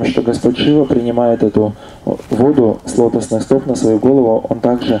пониманием, что Господь Шива принимает эту воду с лотосных стоп на свою голову, он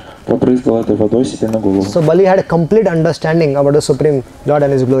также попрыскал этой водой себе на голову. So Bali had a complete understanding about the Supreme Lord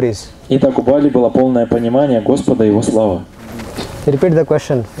and His glories. Итак, у Бали было полное понимание Господа и Его славы. Repeat the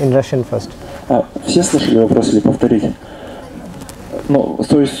question in Russian first. Все слышали вопрос или повторить? Ну,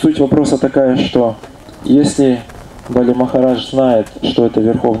 то есть суть вопроса такая, что если Бали Махарадж знает, что это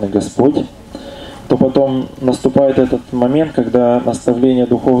Верховный Господь, то потом наступает этот момент, когда наставления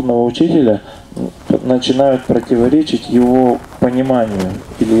духовного учителя начинают противоречить его пониманию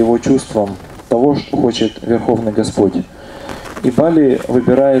или его чувствам того, что хочет Верховный Господь. И Бали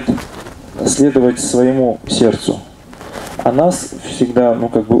выбирает следовать своему сердцу. А нас всегда,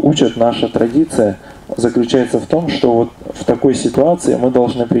 учат, наша традиция заключается в том, что вот в такой ситуации мы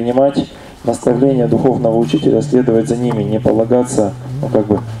должны принимать наставления духовного учителя, следовать за ними, не полагаться,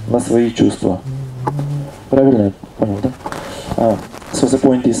 на свои чувства. Правильно я понял, да? So the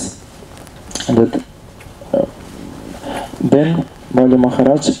point is that then Bali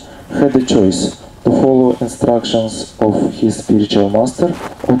Maharaj had a choice to follow instructions of his spiritual master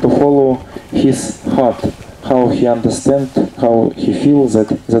or to follow his heart, how he understands, how he feels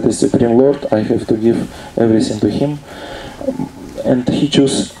that is Supreme Lord, I have to give everything to him, and he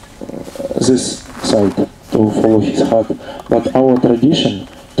chose this side to follow his heart. But our tradition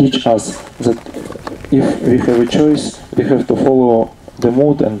teach us that if we have a choice, we have to follow the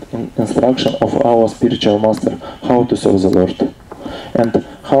mood and instruction of our spiritual master, how to serve the Lord, and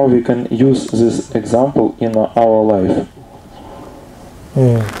how we can use this example in our life.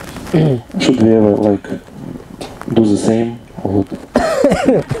 Should we ever do the same? Or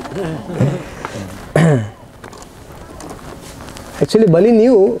Actually, Bali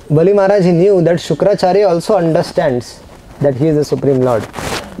Maharaj knew that Shukracharya also understands that he is the Supreme Lord.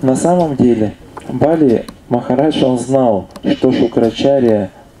 На самом деле, Бали Махарадж, он знал, что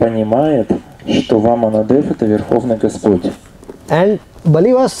Шукрачарья понимает, что Ваманадев — это Верховный Господь. And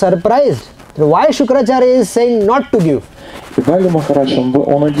Bali was surprised why Shukracharya is saying not to give. И Бали Махарадж,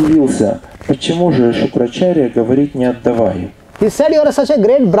 он удивился, почему же Шукрачарья говорит «не отдавай». He said, you are such a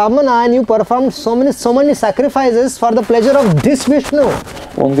great Brahmana and you performed so many sacrifices for the pleasure of this Vishnu.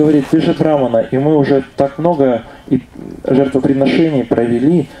 Он говорит, ты же Брамана, и мы уже так много жертвоприношений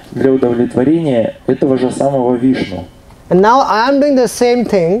провели для удовлетворения этого же самого Вишну. And now I am doing the same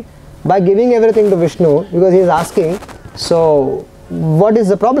thing by giving everything to Vishnu because he is asking, so what is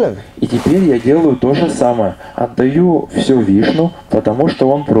the problem? И теперь я делаю то же самое, отдаю все Вишну, потому что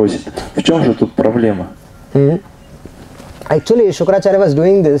он просит. В чем же тут проблема? Actually, Shukracharya was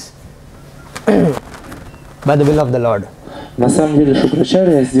doing this by the will of the Lord. На самом деле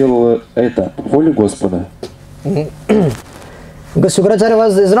Шукрачарья сделала это по воле Господа. Because Shukracharya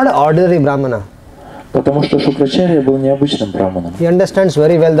is not an ordinary Brahmana. Потому что Шукрачарья был необычным браманом. He understands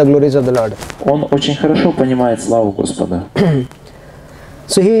very well the glories of the Lord. Он очень хорошо понимает славу Господа.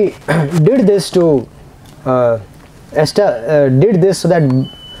 So he did this to did this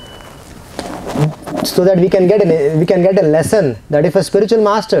so that we can get a lesson that if a spiritual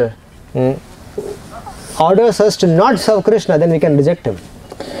master orders us to not serve Krishna, then we can reject him.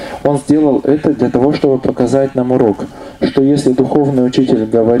 Он сделал это для того, чтобы показать нам урок, что если духовный учитель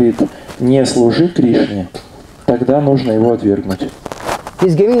говорит «не служи Кришне», тогда нужно его отвергнуть. He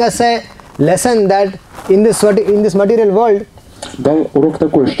is giving us a lesson that in this material world, дал урок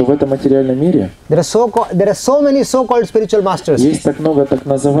такой, что в этом материальном мире there are so many so-called spiritual masters. Есть так много так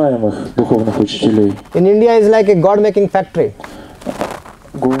называемых духовных учителей. In India is like a God-making factory.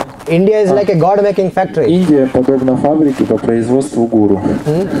 India is like a God-making factory. Индия подобна фабрике по производству гуру.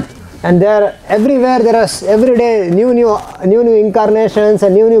 And there everywhere there are every day new incarnations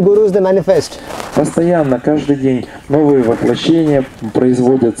and new gurus they manifest. Постоянно, каждый день новые воплощения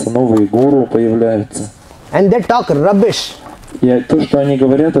производятся, новые гуру появляются. And they talk rubbish. И то, что они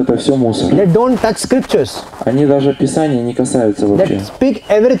говорят, это все мусор. They don't touch scriptures. Они даже Писания не касаются вообще. They speak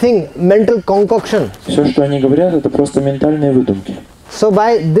everything mental concoction. Все, что они говорят, это просто ментальные выдумки. So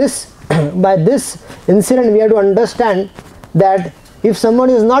by this incident we have to understand that if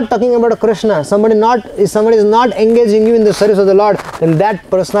somebody is not talking about Krishna, somebody is not engaging you in the service of the Lord, then that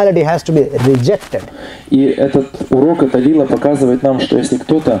personality has to be rejected. И этот урок, эта лила показывает нам, что если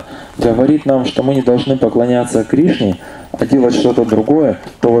кто-то говорит нам, что мы не должны поклоняться Кришне, а делать что-то другое,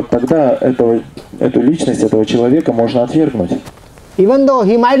 то вот тогда эту личность, этого человека можно отвергнуть. Even though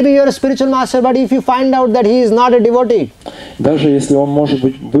he might be your spiritual master, but if you find out that he is not a devotee, даже если он, может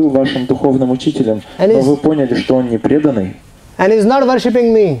быть, был вашим духовным учителем, но вы поняли, что он не преданный, and is not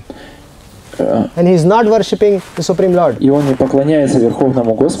worshipping me, and he is not worshipping the Supreme Lord, и он не поклоняется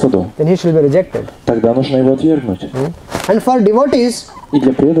Верховному Господу, then he should be rejected. тогда нужно его отвергнуть. And for devotees, И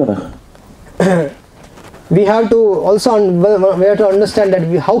для преданных we have to also understand that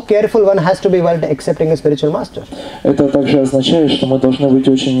how careful one has to be while accepting a spiritual master. это также означает, что мы должны быть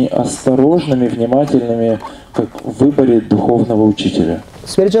очень осторожными, внимательными в выборе духовного учителя.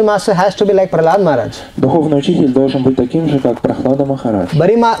 Spiritual master has to be like Prahlad Maharaj. Духовный учитель должен быть таким же, как Прохлада Махарадж.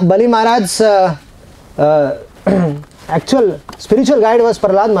 Bali Maharaj's actual spiritual guide was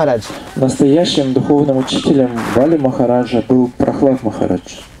Prahlad Maharaj. Настоящим духовным учителем Бали Махараджа был Прохлад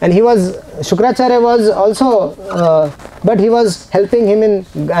Махарадж. And Shukracharya was also, but he was helping him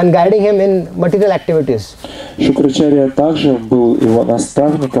and guiding him in material activities. Шукрачарья также был его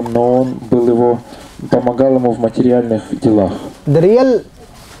наставником, но он помогал ему в материальных делах. The real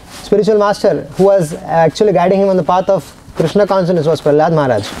spiritual master who was actually guiding him on the path of Krishna consciousness was Prahlad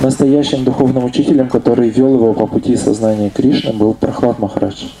Maharaj. Настоящим духовным учителем, который вел его по пути сознания Кришны, был Прохлад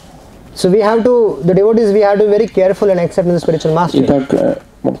Махарадж. So the devotees, we have to be very careful in accepting the spiritual master. Итак,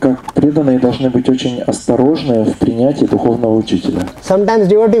 как преданные должны быть очень осторожны в принятии духовного учителя. Sometimes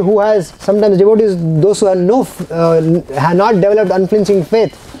devotees, those who have not developed unflinching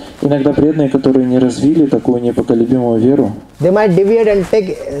faith, Иногда преданные, которые не развили такую непоколебимую веру, they might deviate and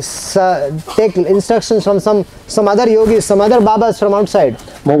take instructions from some other yogis, some other babas from outside.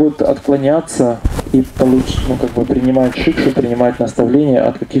 могут отклоняться и принимать шикшу, принимать наставления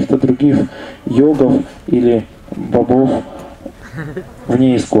от каких-то других йогов или бабов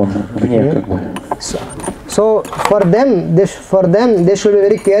вне ISKCON, вне . So for them, they should be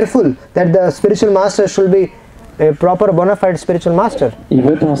very careful that the spiritual master should be a proper bona fide spiritual master. И в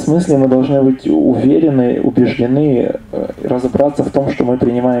этом смысле мы должны быть уверены, убеждены, разобраться в том, что мы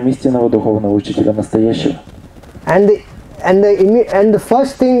принимаем истинного духовного учителя, настоящего. And the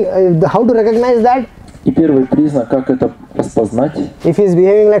first thing, how to recognize that? И первый признак, как это распознать, If he is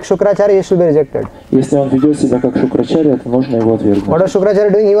behaving like Shukracharya, he should be rejected. если он ведет себя как Шукрачарья, то нужно его отвергнуть. What was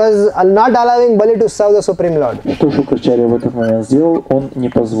Shukracharya doing? He was not allowing Bali to serve the Supreme Lord. Что Шукрачарья в этот момент сделал? Он не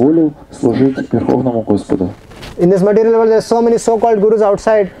позволил служить Верховному Господу. In this material world, there are so many so-called gurus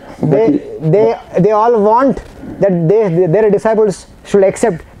outside. They all want that their disciples should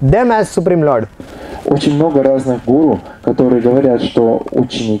accept them as Supreme Lord. Очень много разных гуру, которые говорят, что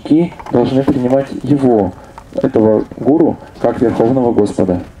ученики должны принимать его, этого гуру, как Верховного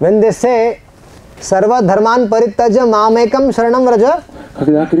Господа. When they say Sarva Dharman Parityaja Mamekam Sharanam Vraja,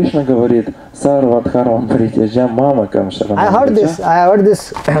 Когда Кришна говорит Сарва Дхарман Паритяджа Мамакам Шаранам I heard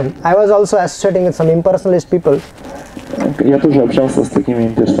this. I was also associating with some impersonalist people. Я тоже общался с такими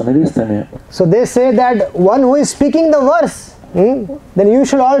имперсоналистами. So they say that one who is speaking the verse, then you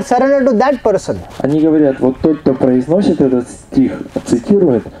should all surrender to that person. Они говорят, вот тот, кто произносит этот стих,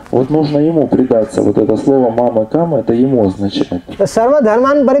 цитирует, вот нужно ему предаться. Вот это слово «мама кам» это ему означает. Sarva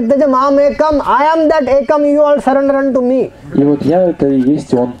Dharman Parityaja Mam Ekam, I am that Ekam, you all surrender unto me. И вот я это и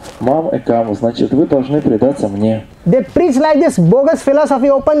есть он, мам экам, значит вы должны предаться мне. They preach like this bogus philosophy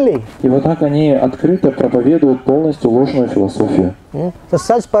openly. И вот так они открыто проповедуют полностью ложную философию. So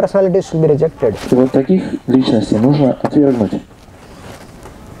such personalities should be rejected. И вот таких личностей нужно отвергнуть.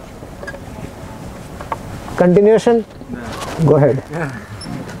 Continuation? Go ahead.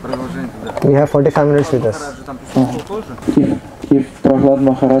 We have 45 minutes with us. If Prahlad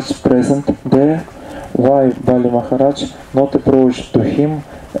Maharaj present there, why Bali Maharaj not approach to him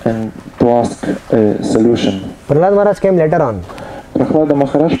and to ask a solution? Prahlad Maharaj came later on. Прохлада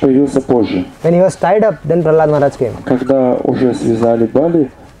Махарадж появился позже. When he was tied up, then Prahlad Maharaj came. Когда уже связали Бали,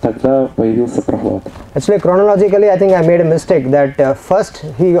 тогда появился Прохлад. Actually, chronologically, I think I made a mistake that first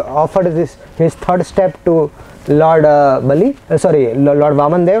he offered his third step to Lord Lord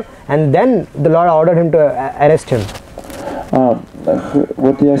Vamandev, and then the Lord ordered him to arrest him.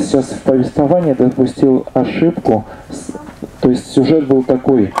 Вот я сейчас в повествовании допустил ошибку, то есть сюжет был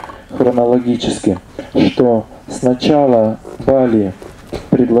такой хронологически, что сначала Бали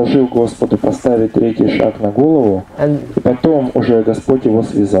предложил Господу поставить третий шаг на голову, и потом уже Господь его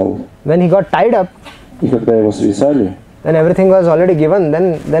связал. When he got tied up, и когда его связали, then everything was already given.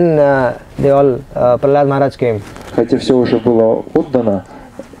 Then Prahlad Maharaj came. Хотя все уже было отдано,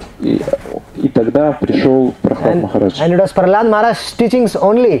 и тогда пришел Прохлад Махарадж. And it was Prahlad Maharaj's teachings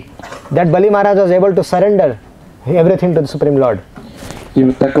only that Bali Maharaj was able to surrender everything to the Supreme Lord. И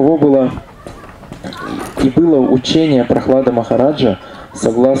вот таково было учение Прохлада Махараджа,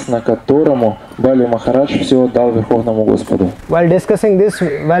 согласно которому Бали Махарадж все отдал Верховному Господу. While discussing this,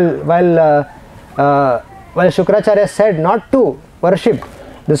 while Shukracharya said not to worship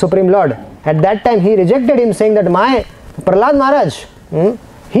the Supreme Lord, at that time he rejected him, saying that my Prahlad Maharaj,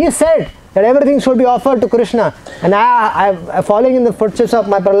 he said that everything should be offered to Krishna, and I following in the footsteps of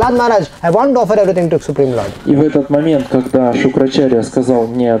my Prahlad Maharaj, I want to offer everything to Supreme Lord. И в этот момент, когда Шукрачарья сказал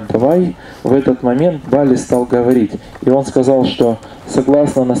 «не отдавай», в этот момент Бали стал говорить. И он сказал, что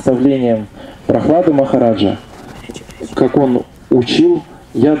согласно наставлениям Прахлады Махараджа, как он учил,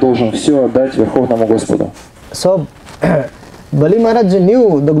 я должен все отдать Верховному Господу. So, Bali Maharaj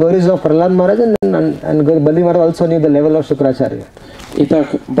knew the glories of Prahlad Maharaj, and Bali Maharaj also knew the level of Shukracharya. Итак,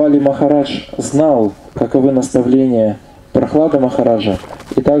 Бали Махарадж знал, каковы наставления Прахлада Махараджа,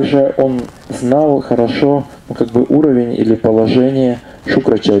 и также он знал хорошо уровень или положение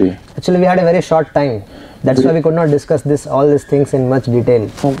Шукрачарьи. Actually, we had a very short time. That's why we could not discuss all these things in much detail.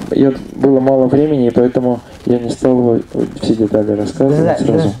 Было мало времени, и поэтому я не стал все детали рассказывать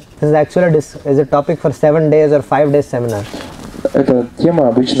сразу. This is actually is a topic for 7 days or 5 days seminar. Эта тема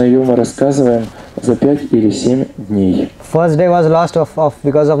обычно ее мы рассказываем за 5 или 7 дней. First day was lost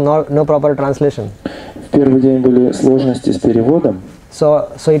because of no proper translation. В первый день были сложности с переводом. So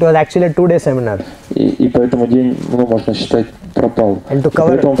it was actually a 2-day seminar. И поэтому день, можно считать, пропал.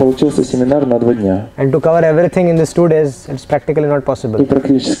 Поэтому получился семинар на 2 дня. And to cover everything in these 2 days, it's practically not possible. И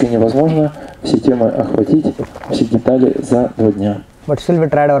практически невозможно все темы охватить, все детали за 2 дня. But still we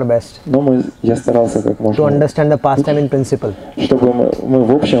tried our best. Но я старался как можно. To understand the pastime in principle. Чтобы мы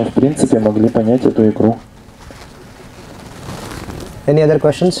в общем, в принципе, могли понять эту игру. Any other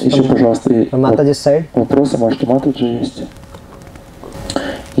questions? Еще, пожалуйста, Mataji's side. Вопросы, может, у Матаджи есть?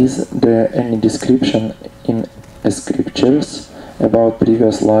 Is there any description in scriptures about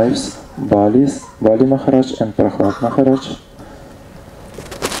previous lives, Bali Maharaj and Prahlad Maharaj?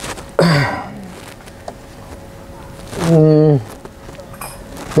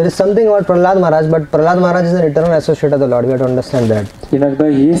 There is something about Prahlad Maharaj, but Prahlad Maharaj is an eternal associate of the Lord. We have to understand that. Иногда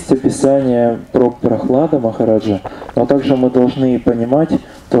есть описание про Прахлада Махараджа, но также мы должны понимать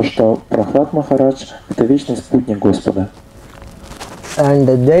то, что Прахлад Махарадж – это вечный спутник Господа. And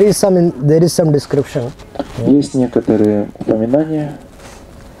there is some description. Есть некоторые упоминания.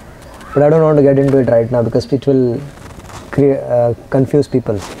 But I don't want to get into it right now because it will confuse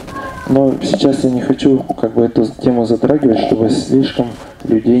people. Но сейчас я не хочу эту тему затрагивать, чтобы слишком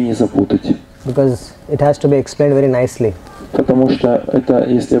людей не запутать. Because it has to be explained very nicely. Потому что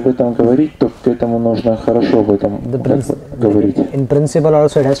если об этом говорить, то к этому нужно хорошо об этом говорить. In principle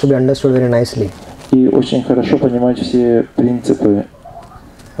also it has to be understood very nicely. И очень хорошо понимать все принципы.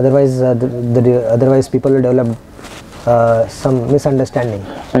 Otherwise people will develop some misunderstanding.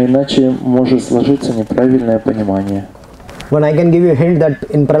 А иначе может сложиться неправильное понимание. When I can give you a hint that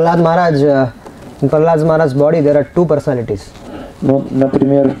in Prahlad Maharaj's body there are 2 personalities. Ну,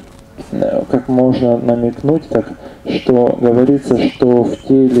 например, как можно намекнуть, что говорится, что в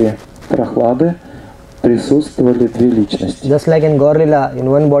теле Прахлады присутствовали 2 личности. Just like in Gorilla, in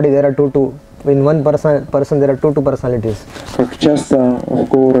one body there are in one person there are two personalities. Как часто в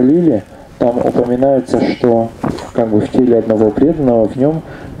Гауралиле там упоминается, что в теле одного преданного в нем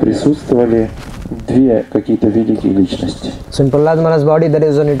присутствовали 2 какие-то великие личности. So in Prahlad Maharaj's body there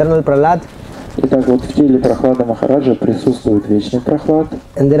is an eternal Prahlad. Итак, в теле Прахлада Махараджа присутствует вечный Прахлад.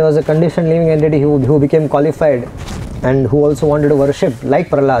 And there was a conditioned living entity who became qualified and who also wanted to worship like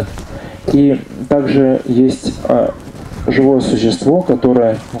Prahlad. И также есть живое существо,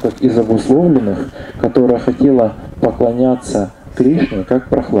 которое, из обусловленных, которое хотело поклоняться Кришне, как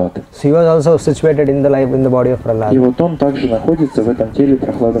Прахлад. So he was also situated in the body of Prahlad. И он также находится в этом теле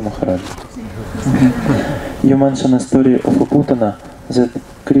Прахлада Махараджа. You mentioned a story of Uputana that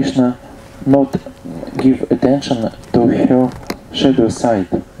Krishna not give attention to her shadow side.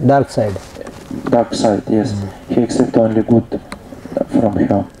 Dark side. Dark side, yes. He accepts only good from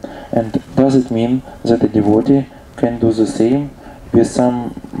her. And does it mean that a devotee can do the same with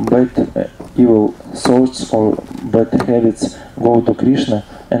some bad, evil thoughts or bad habits go to Krishna,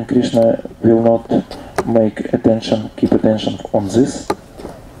 and Krishna will not keep attention on this?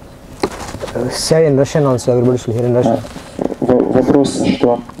 Say in Russian also, everybody should hear in Russian. Вопрос,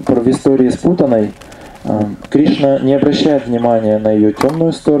 что в истории с Путаной Кришна не обращает внимания на ее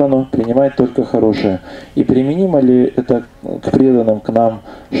темную сторону, принимает только хорошее. И применимо ли это к преданным, к нам,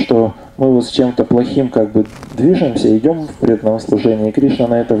 что мы с чем-то плохим движемся, идем в преданном служении, и Кришна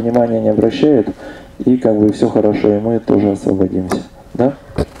на это внимание не обращает, и все хорошо, и мы тоже освободимся. Да?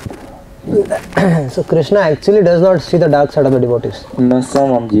 So Krishna actually does not see the dark side of the devotees. На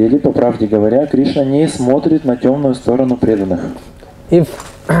самом деле, по правде говоря, Кришна не смотрит на темную сторону преданных. If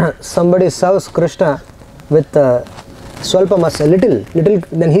somebody serves Krishna with swalpamas, a little,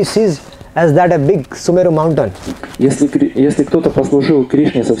 then he sees as that a big Sumeru mountain. Если кто-то послужил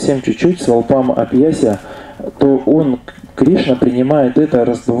Кришне совсем чуть-чуть, свалпам апьяся, то он Кришна принимает это,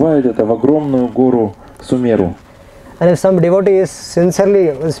 раздувает это в огромную гору Сумеру. And if some devotee is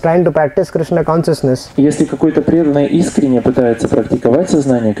sincerely trying to practice Krishna consciousness, Если какой-то преданный искренне пытается практиковать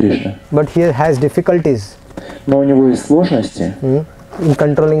сознание Кришны, but he has difficulties но у него есть сложности, in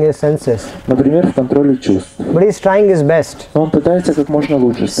controlling his senses, например, в контроле чувств, but he is trying his best, но он пытается как можно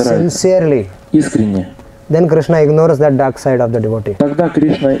лучше, старается, sincerely, искренне, then Krishna ignores that dark side of the devotee. тогда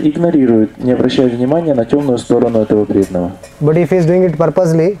Кришна игнорирует, не обращая внимания на темную сторону этого преданного. But if he is doing it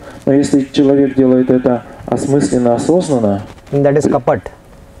purposely, Но если человек делает это осмысленно, осознанно, that is kapat.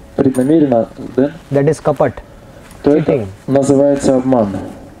 преднамеренно, да, That is kapat. то это называется обман.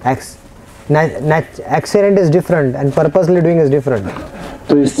 Accident is different and purposely doing is different.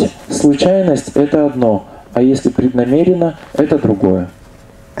 То есть случайность это одно, а если преднамеренно, это другое.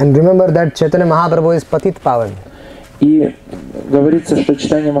 And remember that Chaitanya Mahaprabhu is Patit Pavan. И говорится, что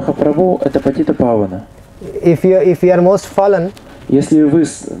читание Махапрабху это Патита Павана. If you are most fallen, Если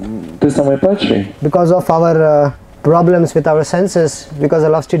ты самый падший, because of our problems with our senses, because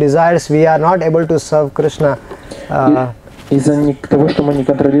of lusty desires, we are not able to serve Krishna. Из-за того, что мы не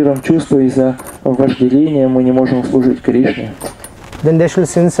контролируем чувства, из-за вожделения мы не можем служить Кришне. Then they should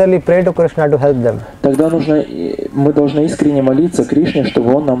sincerely pray to Krishna to help them. Тогда мы должны искренне молиться Кришне,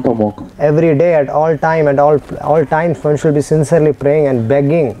 чтобы Он нам помог. Every day, at all times, one should be sincerely praying and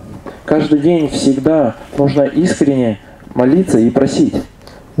begging. Каждый день, всегда нужно искренне молиться и просить.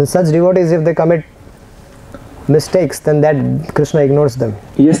 And such devotees, if they commit mistakes, then that Krishna ignores them.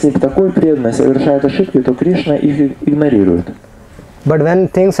 Если такой преданный совершает ошибки, то Кришна их игнорирует. But when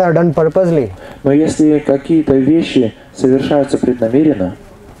things are done purposely, Но если какие-то вещи совершаются преднамеренно,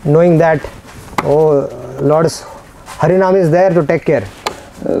 knowing that, oh, Lord's Harinam is there to take care,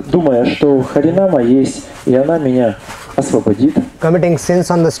 думая, что Харинама есть, и она меня освободит, committing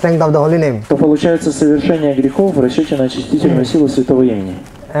sins on the strength of the holy name, то получается совершение грехов в расчете на очистительную силу Святого Имени.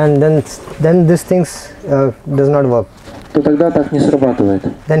 and then these things does not work. То тогда так не срабатывает.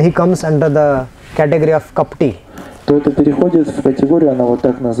 Then he comes under the category of kapti, То это переходит в категорию, она вот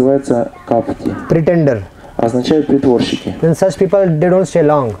так называется капти, pretender. означает притворщики. Then such people, they don't stay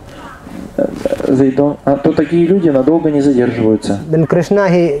long. То такие люди надолго не задерживаются. Then Krishna,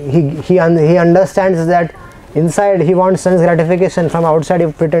 he understands that inside he wants sense gratification, from outside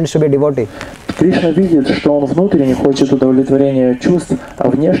he pretends to be a devotee. Кришна видит, что он внутренне хочет удовлетворения чувств, а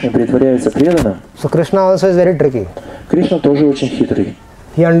внешне притворяется преданным. So Krishna also is very tricky. Кришна тоже очень хитрый.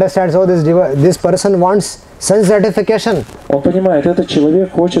 He understands, oh, this person wants sense gratification. Он понимает, этот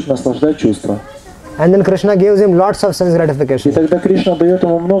человек хочет наслаждать чувства. And then Krishna gives him lots of sense И gratification. тогда Кришна дает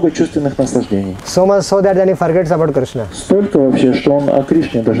ему много чувственных наслаждений. So much so that then he forgets about Krishna. Столько вообще, что он о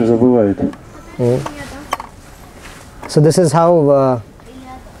Кришне даже забывает. So this is how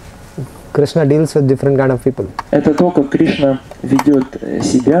Krishna deals with different kind of people. Это то, как Кришна ведет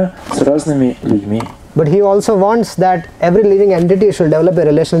себя с разными людьми. But he also wants that every living entity should develop a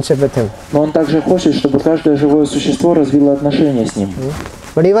relationship with him. Но он также хочет, чтобы каждое живое существо развило отношения с ним.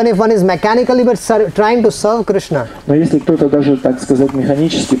 But even if one is mechanically but trying to serve Krishna, Но если кто-то даже, так сказать,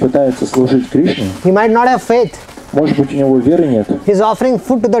 механически пытается служить Кришне, he might not have faith. может быть, у него веры нет. He is offering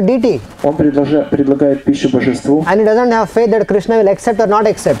food to the deity, Он предлагает пищу божеству, and he doesn't have faith that Krishna will accept or not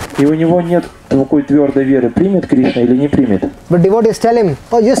accept. и у него нет такой твердой веры, примет Кришна или не примет. But devotees tell him,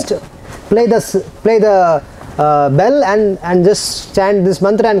 oh, just play the bell and just chant this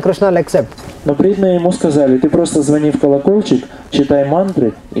mantra and Krishna will accept. Но преданные ему сказали, ты просто звони в колокольчик, читай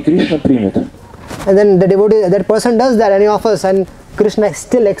мантры, и Кришна примет. And then the devotee, that person does that and he offers, and Krishna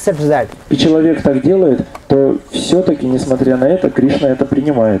still accepts that. И человек так делает, то все-таки, несмотря на это, Кришна это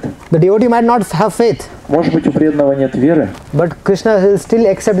принимает. The devotee might not have faith, Может быть, у преданного нет веры, but Krishna will still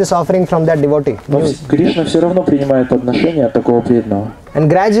accept this offering from that devotee. но Кришна все равно принимает подношение от такого преданного. And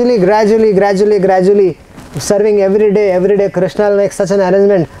gradually, serving every day, Krishna will make such an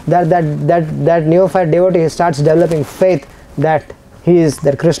arrangement that neophyte devotee starts developing faith that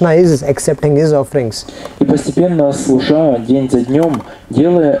Krishna is accepting his offerings. И постепенно, служа день за днем,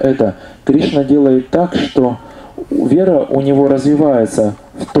 делая это, Кришна делает так, что вера у него развивается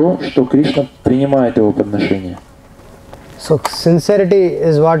в то, что Кришна принимает его подношение. So sincerity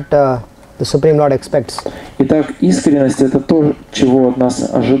is what the Supreme Lord expects. Итак, искренность – это то, чего от нас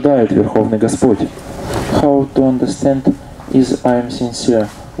ожидает Верховный Господь. How to understand is I am sincere?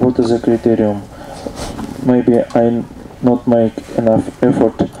 What is the criterion? Maybe I not make enough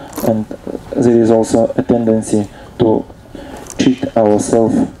effort, and there is also a tendency to cheat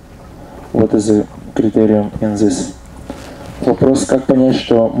ourselves. What is the criterion in this? Вопрос, как понять,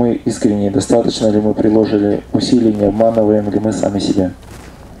 что мы искренне, достаточно ли мы приложили усилий, не обманываем ли мы сами себя.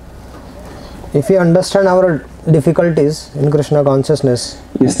 If we understand our difficulties in Krishna consciousness,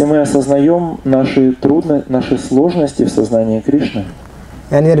 Если мы осознаем наши сложности в сознании Кришны,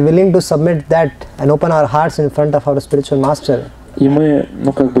 and we are willing to submit that and open our hearts in front of our spiritual master, и мы,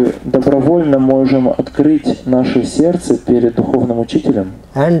 добровольно можем открыть наше сердце перед духовным учителем,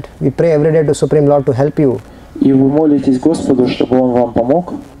 and we pray every day to Supreme Lord to help you, и вы молитесь Господу, чтобы Он вам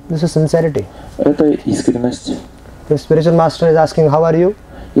помог, this is sincerity. это искренность. If spiritual master is asking, how are you?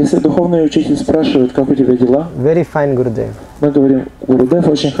 Если духовный учитель спрашивает, как у тебя дела, Very fine, Gurudev. мы говорим, Гурудев,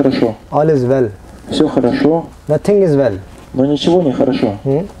 очень хорошо, All is well. все хорошо, Nothing is well. но ничего не хорошо.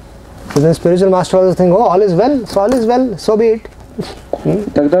 So then spiritual master also think, oh, all is well, so be it.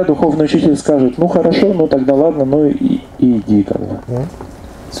 Тогда духовный учитель скажет, ну хорошо, ну тогда ладно, ну и иди как бы.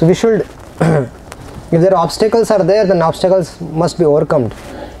 So we should, if there are obstacles are there, then obstacles must be overcome.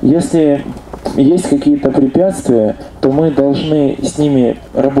 Если есть какие-то препятствия, то мы должны с ними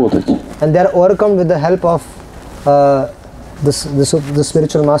работать. And they are overcome with the help of the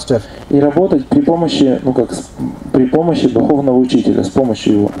spiritual master. И работать при помощи, при помощи духовного учителя, с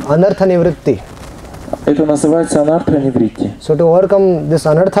помощью его. Anartha nivritti. Это называется анартха нивритти. So to overcome this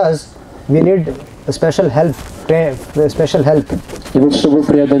anarthas, we need a special help. И вот чтобы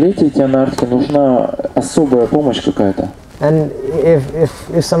преодолеть эти анартхи, нужна особая помощь какая-то. And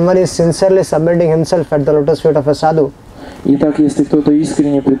if someone is sincerely submitting himself at the lotus feet of a sadhu, Итак, если кто-то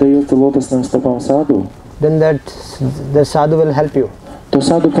искренне предается лотосным стопам саду, then the sadhu will help you. то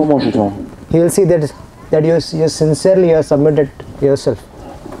саду поможет вам. He will see that you sincerely have submitted yourself.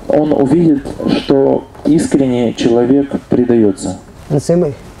 Он увидит, что искренне человек предается.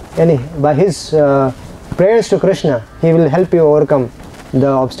 And by his prayers to Krishna, he will help you overcome the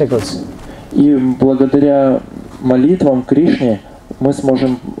obstacles. И благодаря молитвам Кришне мы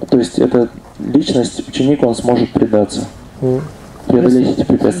сможем, то есть эта личность, ученик, он сможет предаться, преодолеть эти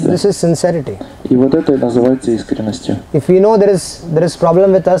препятствия. This is sincerity. И вот это называется искренностью. If we know there is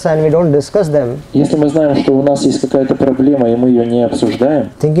problem with us and we don't discuss them, Если мы знаем, что у нас есть какая-то проблема и мы ее не обсуждаем,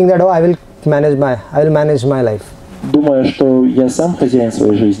 thinking that I will manage my life, думая, что я сам хозяин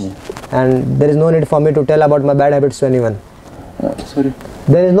своей жизни, and there is no need for me to tell about my bad habits to anyone.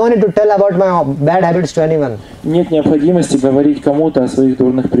 There is no need to tell about my bad habits to anyone. Нет необходимости говорить кому-то о своих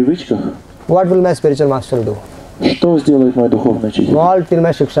дурных привычках. What will my spiritual master do? Что сделает мой духовный учитель? What will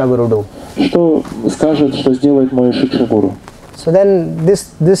my Shiksha Guru do? Что скажет, что сделает мой Шикша-гуру? So then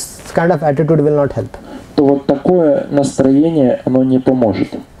this kind of attitude will not help. То вот такое настроение, оно не поможет.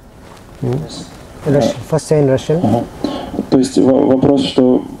 First say in Russian. То есть вопрос,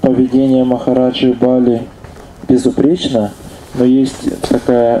 что поведение Махараджи Бали безупречно, но есть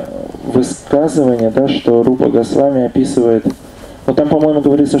такое высказывание, да, что Рупа Госвами описывает, ну там, по-моему,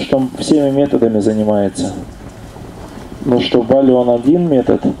 говорится, что он всеми методами занимается. Но что Бали он один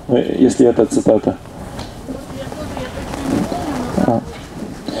метод, ну, если это цитата.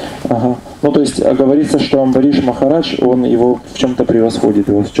 Ну, то есть говорится, что Амбариш Махарадж, он его в чем-то превосходит.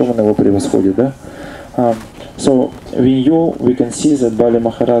 И вот в чем он его превосходит, да? So, we can see that Bali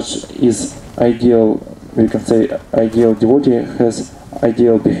Maharaj is ideal, we can say ideal devotee, has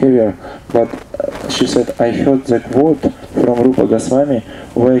ideal behavior, but she said, I heard the quote from Rupa Goswami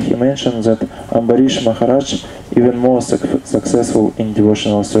where he mentioned that Ambarish Maharaj even more successful in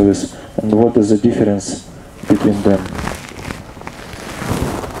devotional service. And what is the difference between them?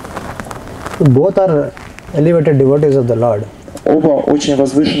 Both are elevated devotees of the Lord. Оба очень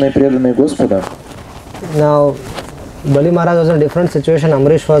возвышенные преданные Господа. Now, Bali Maharaj was in a different situation,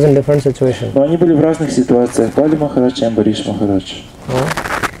 Amrish was in a different situation. Но они были в разных ситуациях. Бали Махарадж и Амбариш Махарадж.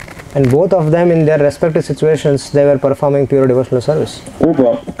 And both of them in their respective situations, they were performing pure devotional service.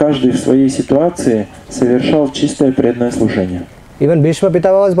 Оба, каждый в своей ситуации совершал чистое преданное служение. Even Bhishma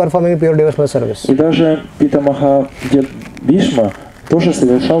Pitama was performing pure devotional service. И даже Питамаха, дед Бишма, тоже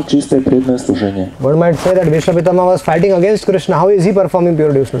совершал чистое преданное служение. One might say that Bhishma Pitama was fighting against Krishna. How is he performing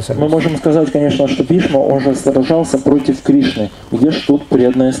pure devotional service? Мы можем сказать, конечно, что Бишма, он же сражался против Кришны. Где же тут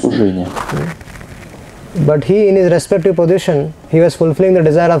преданное служение? But he, in his respective position, he was fulfilling the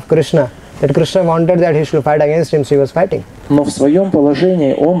desire of Krishna. That Krishna wanted that he should fight against him, so he was fighting. Но в своем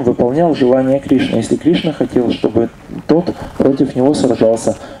положении он выполнял желание Кришны. Если Кришна хотел, чтобы тот против него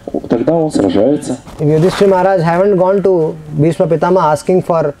сражался, тогда он сражается. If Yudhishthira Maharaj haven't gone to Bhishma Pitama asking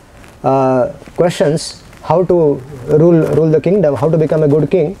for questions, how to rule the kingdom, how to become a good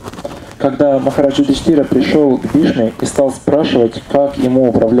king, Когда Махарадж Юдхиштира пришел к Бишме и стал спрашивать, как ему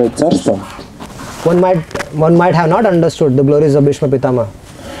управлять царством, one might have not understood the glories of Bhishma Pitama.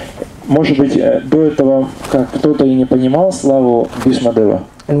 может быть, до этого как кто-то и не понимал славу Бишмадева.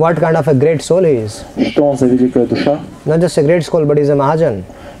 And what kind of a great soul he is. Что он за великая душа? Not just a great soul, but he is a Mahajan.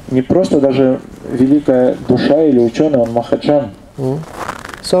 Не просто даже великая душа или ученый, он Махаджан.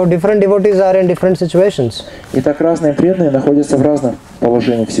 So different devotees are in different situations. И так разные преданные находятся в разных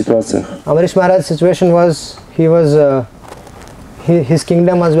положениях, ситуациях. Amrish Maharaj's situation was, his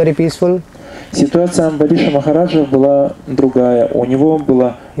kingdom was very peaceful. Ситуация Амбариша Махараджа была другая. У него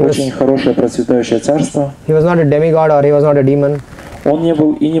было очень хорошее процветающее царство. He was not a demigod or he was not a demon. Он не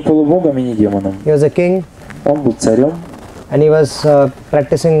был и не полубогом, и не демоном. He was a king. Он был царем. And he was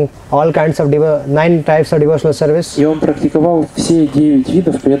practicing all kinds of 9 types of devotional service. И он практиковал все 9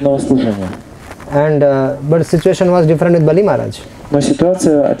 видов преданного служения. And but the situation was different with Bali Maharaj. Но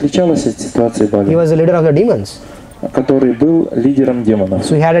ситуация отличалась от ситуации Бали. He was the leader of the demons. Который был лидером демонов.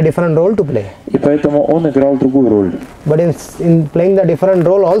 So he had a different role to play. И поэтому он играл другую роль. But in playing the different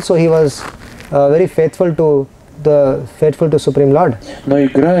role also he was very faithful to Supreme Lord. Но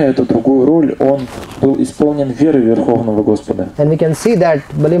играя эту другую роль, он был исполнен верой Верховного Господа. And we can see that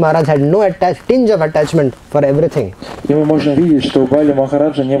Bali Maharaj had no tinge of attachment for everything. И мы можем видеть, что у Бали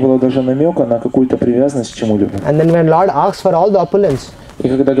Махараджа не было даже намека на какую-то привязанность к чему-либо. And then when Lord asked for all the opulence, и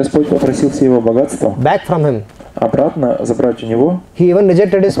когда Господь попросил все его богатства back from him, обратно забрать у него, he even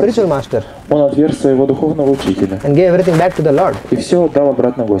rejected his spiritual master. Он отверг своего духовного учителя. And gave everything back to the Lord. И все отдал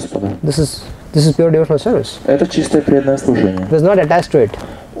обратно Господу. This is pure devotional service. Это чистое преданное служение. He was not attached to it.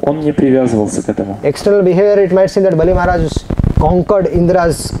 Он не привязывался к этому. External behavior, it might seem that Bali Maharaj conquered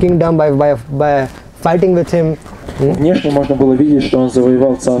Indra's kingdom by fighting with him. Внешне можно было видеть, что он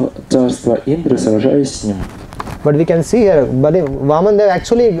завоевал царство Индры, сражаясь с ним. But we can see here, Vamandev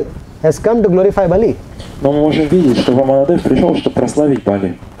actually has come to glorify Bali. Но мы можем видеть, что Ваманадев пришел, чтобы прославить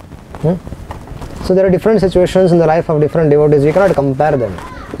Бали. So there are different situations in the life of different devotees. We cannot compare them.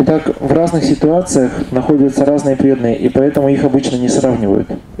 Итак, в разных ситуациях находятся разные преданные, и поэтому их обычно не сравнивают.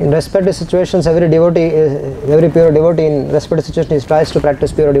 In respective situations, every pure devotee in respective situations tries to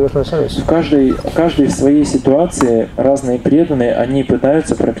practice pure devotional service. Каждый в своей ситуации, разные преданные, они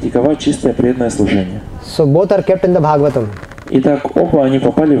пытаются практиковать чистое преданное служение. So both are kept in the Bhagavatam. Итак, оба они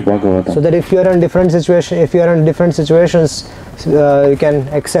попали в Бхагаватам. So that if you are in different situations, you can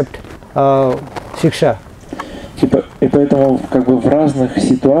accept shiksha. И поэтому как бы в разных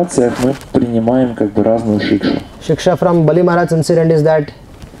ситуациях мы принимаем как бы разную шикшу. Shiksha from Bali Maharaj incident is that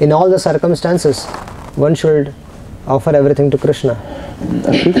in all the circumstances one should offer everything to Krishna.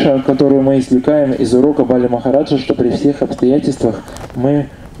 Шикша, которую мы извлекаем из урока Бали Махараджа, что при всех обстоятельствах мы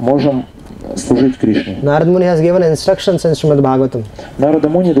можем служить Кришне. Narad Muni has given instructions in Srimad Bhagavatam. Нарада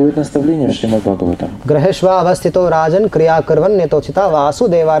Муни дает наставление в Шримад Бхагаватам. Graheshva avastito rajan kriya karvan netochita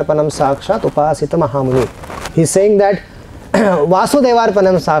vasudevarpanam sakshat upasita mahamuni. He is saying that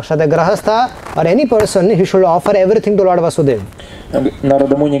Vasudevarpanam sakshat, the grahastha or any person, he should offer everything to Lord Vasudeva.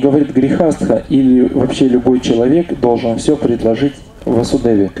 Нарада Муни говорит, грехастха или вообще любой человек должен все предложить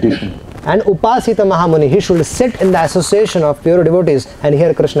Васудеве, Кришне. And Upasita Mahamuni, he should sit in the association of pure devotees and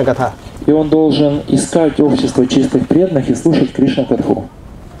hear Krishna Katha. И он должен искать общество чистых преданных и слушать Кришна Катху.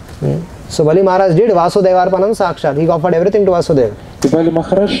 So Bali Maharaj did Vasudevarpanam sakshat. He offered everything to Vasudeva. И Бали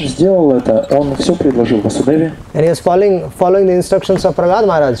Махарадж сделал это, он все предложил Васудеве. And he was following the instructions of Prahlad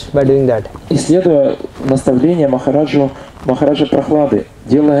Maharaj by doing that. И следуя наставлениям Махараджа Прохлады,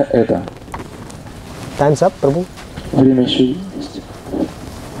 делая это. Time's up, Prabhu. Время еще есть.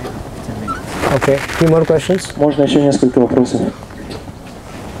 Okay, few more questions. Можно еще несколько вопросов.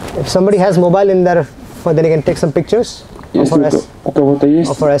 If somebody has mobile in there, then he can take some pictures. Если у кого-то есть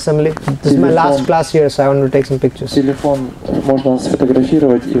for assembly. This is my last class here, so I want to take some pictures. Телефон можно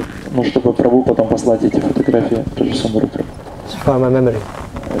сфотографировать, ну, чтобы Прабху потом послать эти фотографии Брajasundara Dasa. For my memory.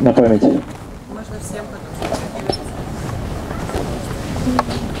 На память. Можно всем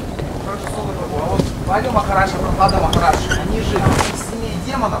Бали Махарадж и Прохлада Махарадж, они же сильнее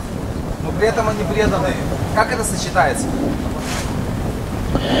демонов, но при этом они преданные. Как это сочетается?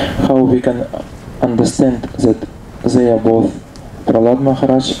 How we can understand that they are both Prahlad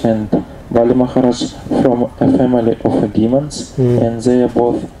Maharaj and Bali Maharaj from a family of demons, and they are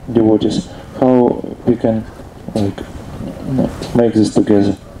both devotees. How we can make this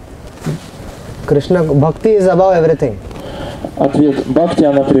together? Krishna Bhakti is above everything. Ответ: Бхакти,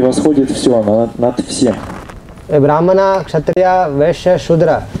 она превосходит все, она над всем. A Brahmana, Kshatriya, Vaishya,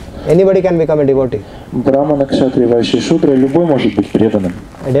 Shudra, anybody can become a devotee. Брахмана, Кшатрия, Вайшья, Шудра, любой может быть преданным.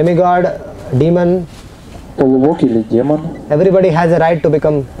 A demigod, demon, Полубог или демон. everybody has a right to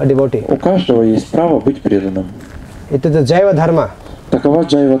become a devotee. У каждого есть право быть преданным. It is the Jaiva Dharma. Такова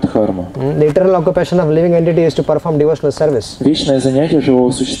джайва-дхарма. The eternal occupation of living entity is to perform devotional service. Вечное занятие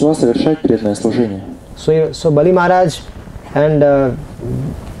живого существа — совершать преданное служение. So Bali Maharaj and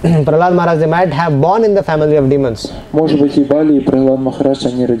Prahlad Maharaj, they might have born in the family of demons. Может быть, и Бали, и Прахлад Махарадж,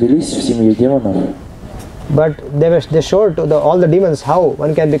 они родились в семье демонов. But they showed to all the demons how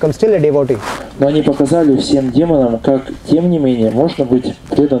one can become still a devotee. Но они показали всем демонам, как, тем не менее, можно быть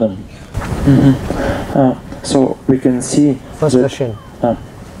преданным. So we can see First question.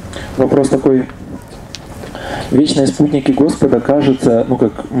 Вопрос такой. Вечные спутники Господа, кажется,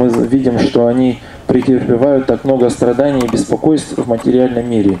 как мы видим, что они претерпевают так много страданий и беспокойств в материальном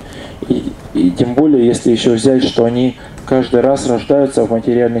мире. И тем более, если еще взять, что они каждый раз рождаются в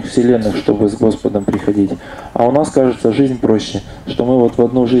материальных вселенных, чтобы с Господом приходить. А у нас, кажется, жизнь проще, что мы вот в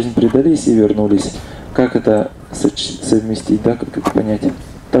одну жизнь предались и вернулись. Как это совместить, да, как это понять?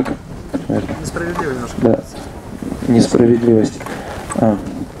 Так? Наверное. Несправедливо немножко. Да. Несправедливость.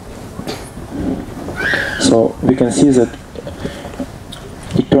 So we can see that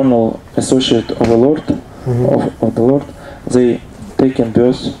eternal associate of the Lord, of the Lord, they taken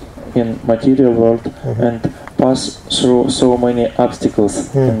birth in material world and pass through so many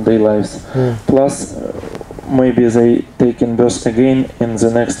obstacles in their lives. Plus, maybe they taken birth again in the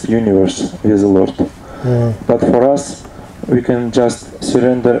next universe with the Lord. But for us, we can just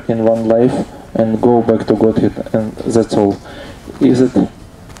surrender in one life and go back to Godhead, and that's all. Is it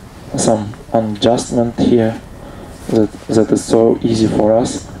some adjustment here that is so easy for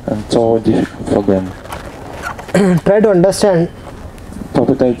us and so difficult for them? Try to understand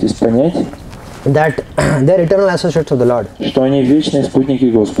Попытайтесь понять, that they are eternal associates of the Lord. что они вечные спутники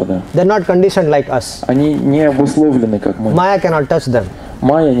Господа. They are not conditioned like us. Они не обусловлены, как мы. Maya cannot touch them.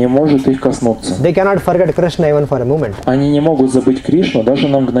 Майя не может их коснуться. They cannot forget Krishna even for a moment. Они не могут забыть Кришну даже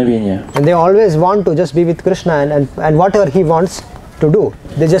на мгновение. And they always want to just be with Krishna and whatever he wants to do,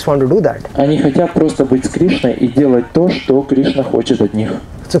 they just want to do that. Они хотят просто быть с Кришной и делать то, что Кришна хочет от них.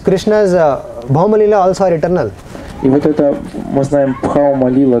 So Krishna's Bhauma Lila also are eternal. И вот это, мы знаем, Бхаума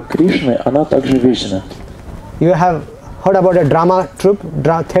Лила Кришны, она также вечна. You have heard about a drama troupe,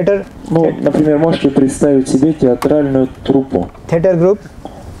 theater? Ну, например, можете представить себе театральную труппу. Theater group?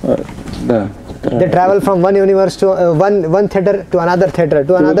 Да. They travel from one universe to one theater to another theater,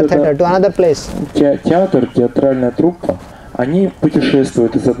 to another theater, to another place. Театр, театральная труппа, они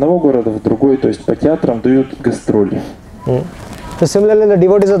путешествуют из одного города в другой, то есть по театрам дают гастроли. So similarly, the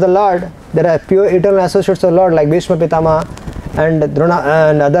devotees of the Lord, there are pure eternal associates of the Lord like Bhishma Pitama and Drona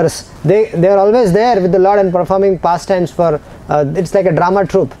and others. They are always there with the Lord and performing pastimes for. It's like a drama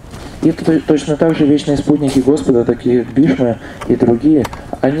troupe. И точно так же вечные спутники Господа, такие как Бишма и другие,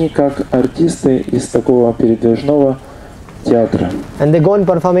 они как артисты из такого передвижного театра. And they go on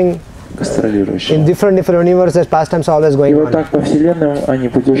performing in different universes. Pastimes are always going И вот on. так по вселенным они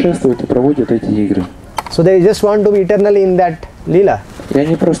путешествуют и проводят эти игры. So they just want to be eternally in that lila. И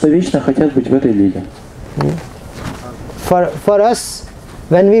они просто вечно хотят быть в этой лиле. For us,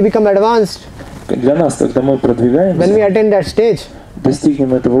 when we become advanced, Для нас, когда мы when we продвигаемся, attain that stage,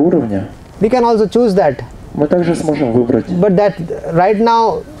 достигнем этого уровня, we can also choose that. мы также сможем выбрать. But that right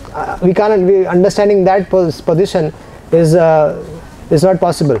now, we cannot be understanding that position is not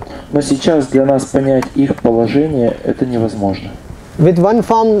possible. Но сейчас для нас понять их положение это невозможно. With one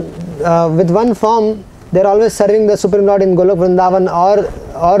form, they are always serving the Supreme Lord in Golok Vrindavan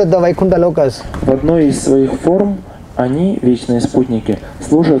or the Vaikuntha Lokas. В одной из своих форм они, вечные спутники,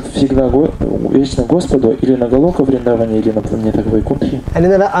 служат всегда вечно Господу или на Галока Вриндаване, или на планетах Вайкунтхи. And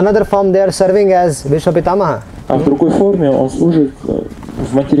in another form, they are serving as Bhishma Pitamaha. А в другой форме он служит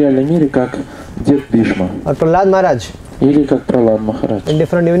в материальном мире как дед Бишма. Or Prahlad Maharaj. Или как Пралад Махарадж. In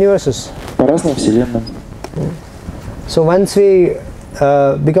different universes. По разным вселенным. So once we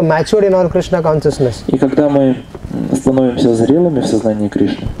become matured in our Krishna consciousness, И когда мы становимся зрелыми в сознании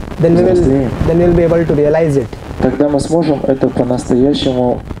Кришны, then we'll be able to realize it. тогда мы сможем это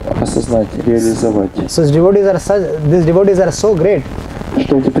по-настоящему осознать, реализовать. So these devotees are so great.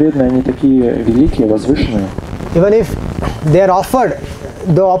 Что эти преданные, они такие великие, возвышенные. Even if they are offered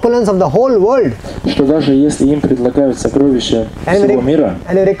the opulence of the whole world, Что даже если им предлагают сокровища всего мира,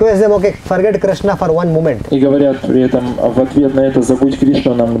 and you request them, okay, forget Krishna for one moment. и говорят при этом в ответ на это забудь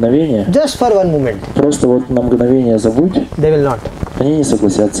Кришну на мгновение, Just for one moment. просто вот на мгновение забудь, They will not. они не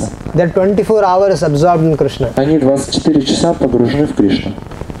согласятся. They are 24 hours absorbed in Krishna. Они 24 часа погружены в Кришну.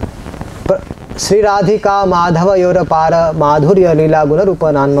 Sri Radhika Madhava Yora Para Madhurya Lila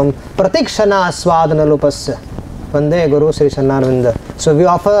Gunarupa Nanmam Pratikshana Swadana Lupasya Vande Guru Sri Sannarvinda. So we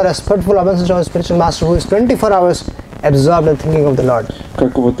offer a respectful obeisance to our spiritual master who is 24 hours absorbed in thinking of the Lord.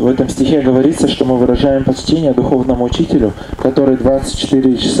 Как вот в этом стихе говорится, что мы выражаем почтение духовному учителю, который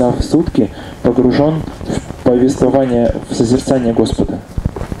 24 часа в сутки погружен в повествование, в созерцание Господа.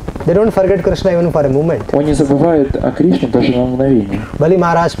 They don't forget Krishna even for a moment. Он не забывает о Кришне даже на мгновение. Bali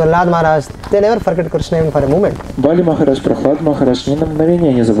Maharaj, Prasadam Maharaj, they never forget Krishna even for a moment. Бали Махарадж, Прохлад Махарадж ни на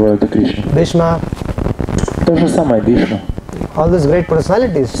мгновение не забывают о Кришне. Bhishma, То же самое Вишну. all these great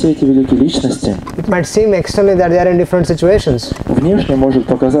personalities. Все эти великие личности, It might seem externally that they are in different situations, внешне может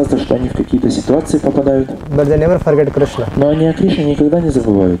показаться, что они в какие-то ситуации попадают, but they never forget Krishna. но они о Кришне никогда не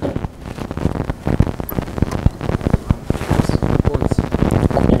забывают.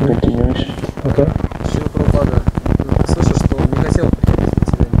 Continuation. Okay. Шрила Прабхупада слышал, что он не хотел приходить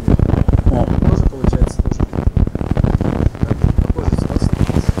в материальный мир. Тоже получается тоже похожая ситуация.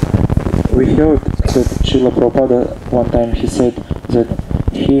 We heard that Srila Prabhupada one time he said that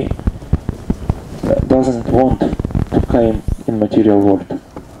he doesn't want to come in material world.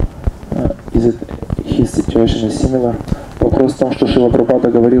 Is it his situation is similar? Вопрос в том, что Шрила Прабхупада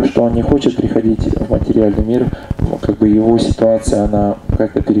говорил, что он не хочет приходить в материальный мир, как бы его ситуация, она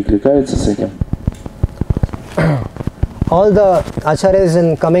как-то перекликается с этим. All the acharyas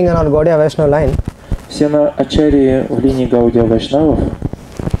in coming on our Gaudiya Vaishnava line, Все ачарьи в линии Гаудия Вайшнавов,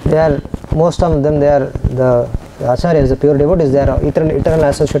 they are, most of them, they are the acharyas, the pure devotees, they are eternal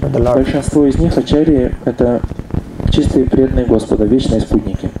associate of the Lord. большинство из них ачарьи это чистые преданные Господа, вечные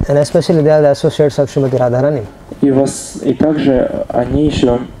спутники. And especially they are the associates of Srimati Radharani. И также они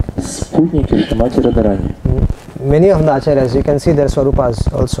еще спутники Шримати Радарани. Many of the acharyas, you can see their swarupas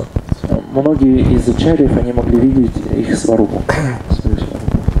also. Многие из ачарьев, они могли видеть их сварупу.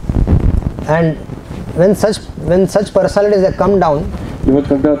 And when such personalities they come down, И вот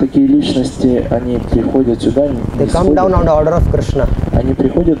когда такие личности, они приходят сюда, they come down on the order of Krishna, они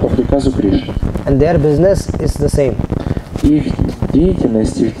приходят по приказу Кришны. and their business is the same, Их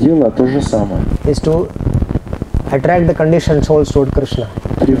деятельность, их дело то же самое. is to attract the conditioned souls toward Krishna.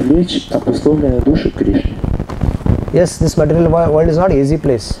 Привлечь обусловленные души к Кришне. Yes, this material world is not an easy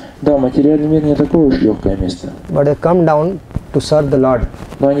place, Да, материальный мир не такое уж легкое место. but they come down to serve the Lord,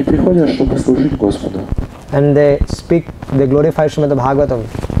 Но они приходят, чтобы служить Господу. and they speak, they glorify Srimad Bhagavatam,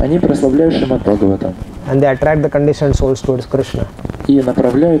 Они прославляют Шримад Бхагаватам and they attract the conditioned souls towards Krishna. и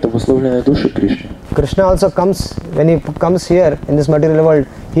направляют обусловленные души к Кришне. Krishna also comes, when he comes here in this material world,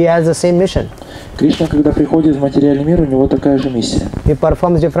 he has the same mission. Кришна, когда приходит в материальный мир, у него такая же миссия. He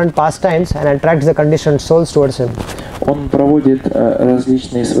performs different pastimes and attracts the conditioned souls towards him. Он проводит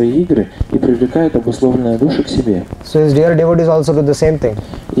различные свои игры и привлекает обусловленные души к себе. So his dear devotees also do the same thing.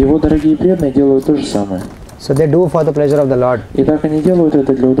 Его дорогие преданные делают то же самое. So they do for the pleasure of the Lord. И так они делают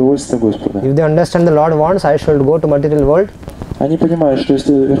это для удовольствия Господа. If they understand the Lord wants, I should go to material world, Они понимают, что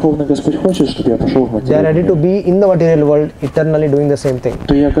если Верховный Господь хочет, чтобы я пошел в they are ready материальный to мир, be in the material world eternally doing the same thing.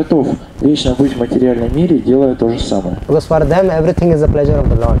 то я готов вечно быть в материальном мире, делая то же самое. Because for them everything is the pleasure of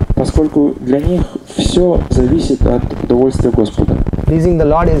the Lord. Поскольку для них все зависит от удовольствия Господа. Pleasing the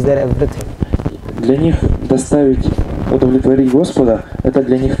Lord is their everything. Для них удовлетворить Господа, это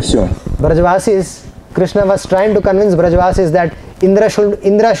для них все. Brajavasis, Krishna was trying to convince Brajavasis that Indra,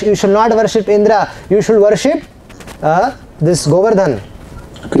 you should not worship Indra, you should worship this Govardhan.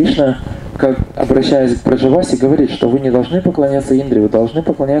 Кришна, как обращаясь к Браджаваси, говорит, что вы не должны поклоняться Индре, вы должны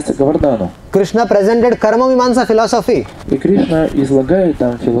поклоняться Гавардану. Krishna presented Karma Mimamsa philosophy, И Кришна излагает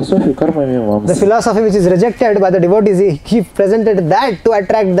там философию кармы the мимамсы. philosophy which is rejected by the devotees. He presented that to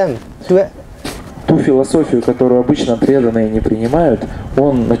attract them. Ту философию, которую обычно преданные не принимают,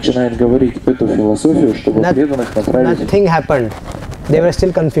 он начинает говорить эту философию, чтобы преданных направить. Nothing happened. They were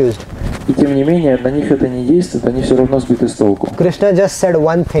still confused. И тем не менее, на них это не действует, они все равно сбиты с толку. Krishna just said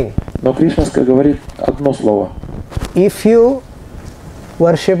one thing. Но Кришна говорит одно слово. If you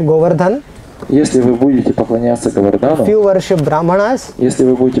worship Govardhan, Если вы будете поклоняться Гавардану, if you worship Brahmanas, если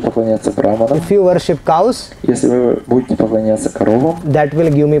вы будете поклоняться браманам, if you worship cows, если вы будете поклоняться коровам, that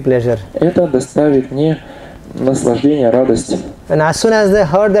will give me pleasure. это доставит мне наслаждение, радость. And as soon as they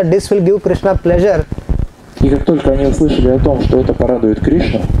heard that this will give Krishna pleasure, И как только они услышали о том, что это порадует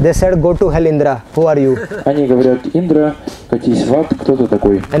Кришну, they said, "Go to hell, Indra. Who are you?" они говорят: Индра, катись в ад, кто ты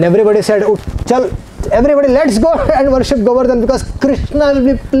такой? And everybody said, "Oh, chal, everybody, let's go and worship Govardhan because Krishna will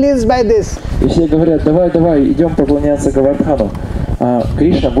be pleased by this." И все говорят: давай, идем поклоняться Гавардхану. А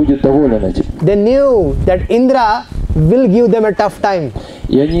Кришна будет доволен этим. They knew that Indra will give them a tough time.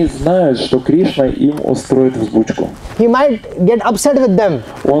 И они знают, что Кришна им устроит взбучку. He might get upset with them.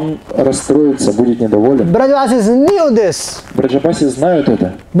 Он расстроится, будет недоволен. Brajavasis knew this, Браджапаси знают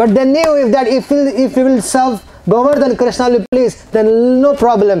это. but they knew if we will serve Govardhan, Krishna will be pleased, then no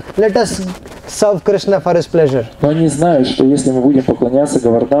problem. Let us serve Krishna for his pleasure. Но они знают, что если мы будем поклоняться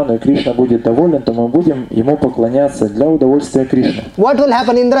Говардану, и Кришна будет доволен, то мы будем ему поклоняться для удовольствия Кришны. What will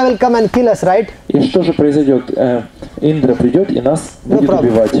happen? Indra will come and kill us, right? И что же произойдет? Индра придет и нас будет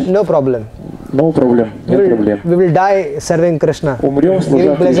убивать. No problem. No problem. Нет проблем. We will die serving Krishna. Умрем,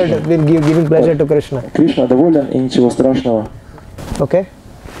 служа Кришне. Giving pleasure to Krishna. Кришна доволен и ничего страшного. Okay.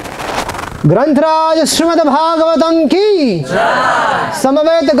 ग्रंथराज श्रीमद् भागवतम की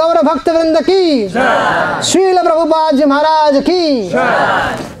समवेत गौर भक्त वृंद की श्रील प्रभुपाद जी महाराज की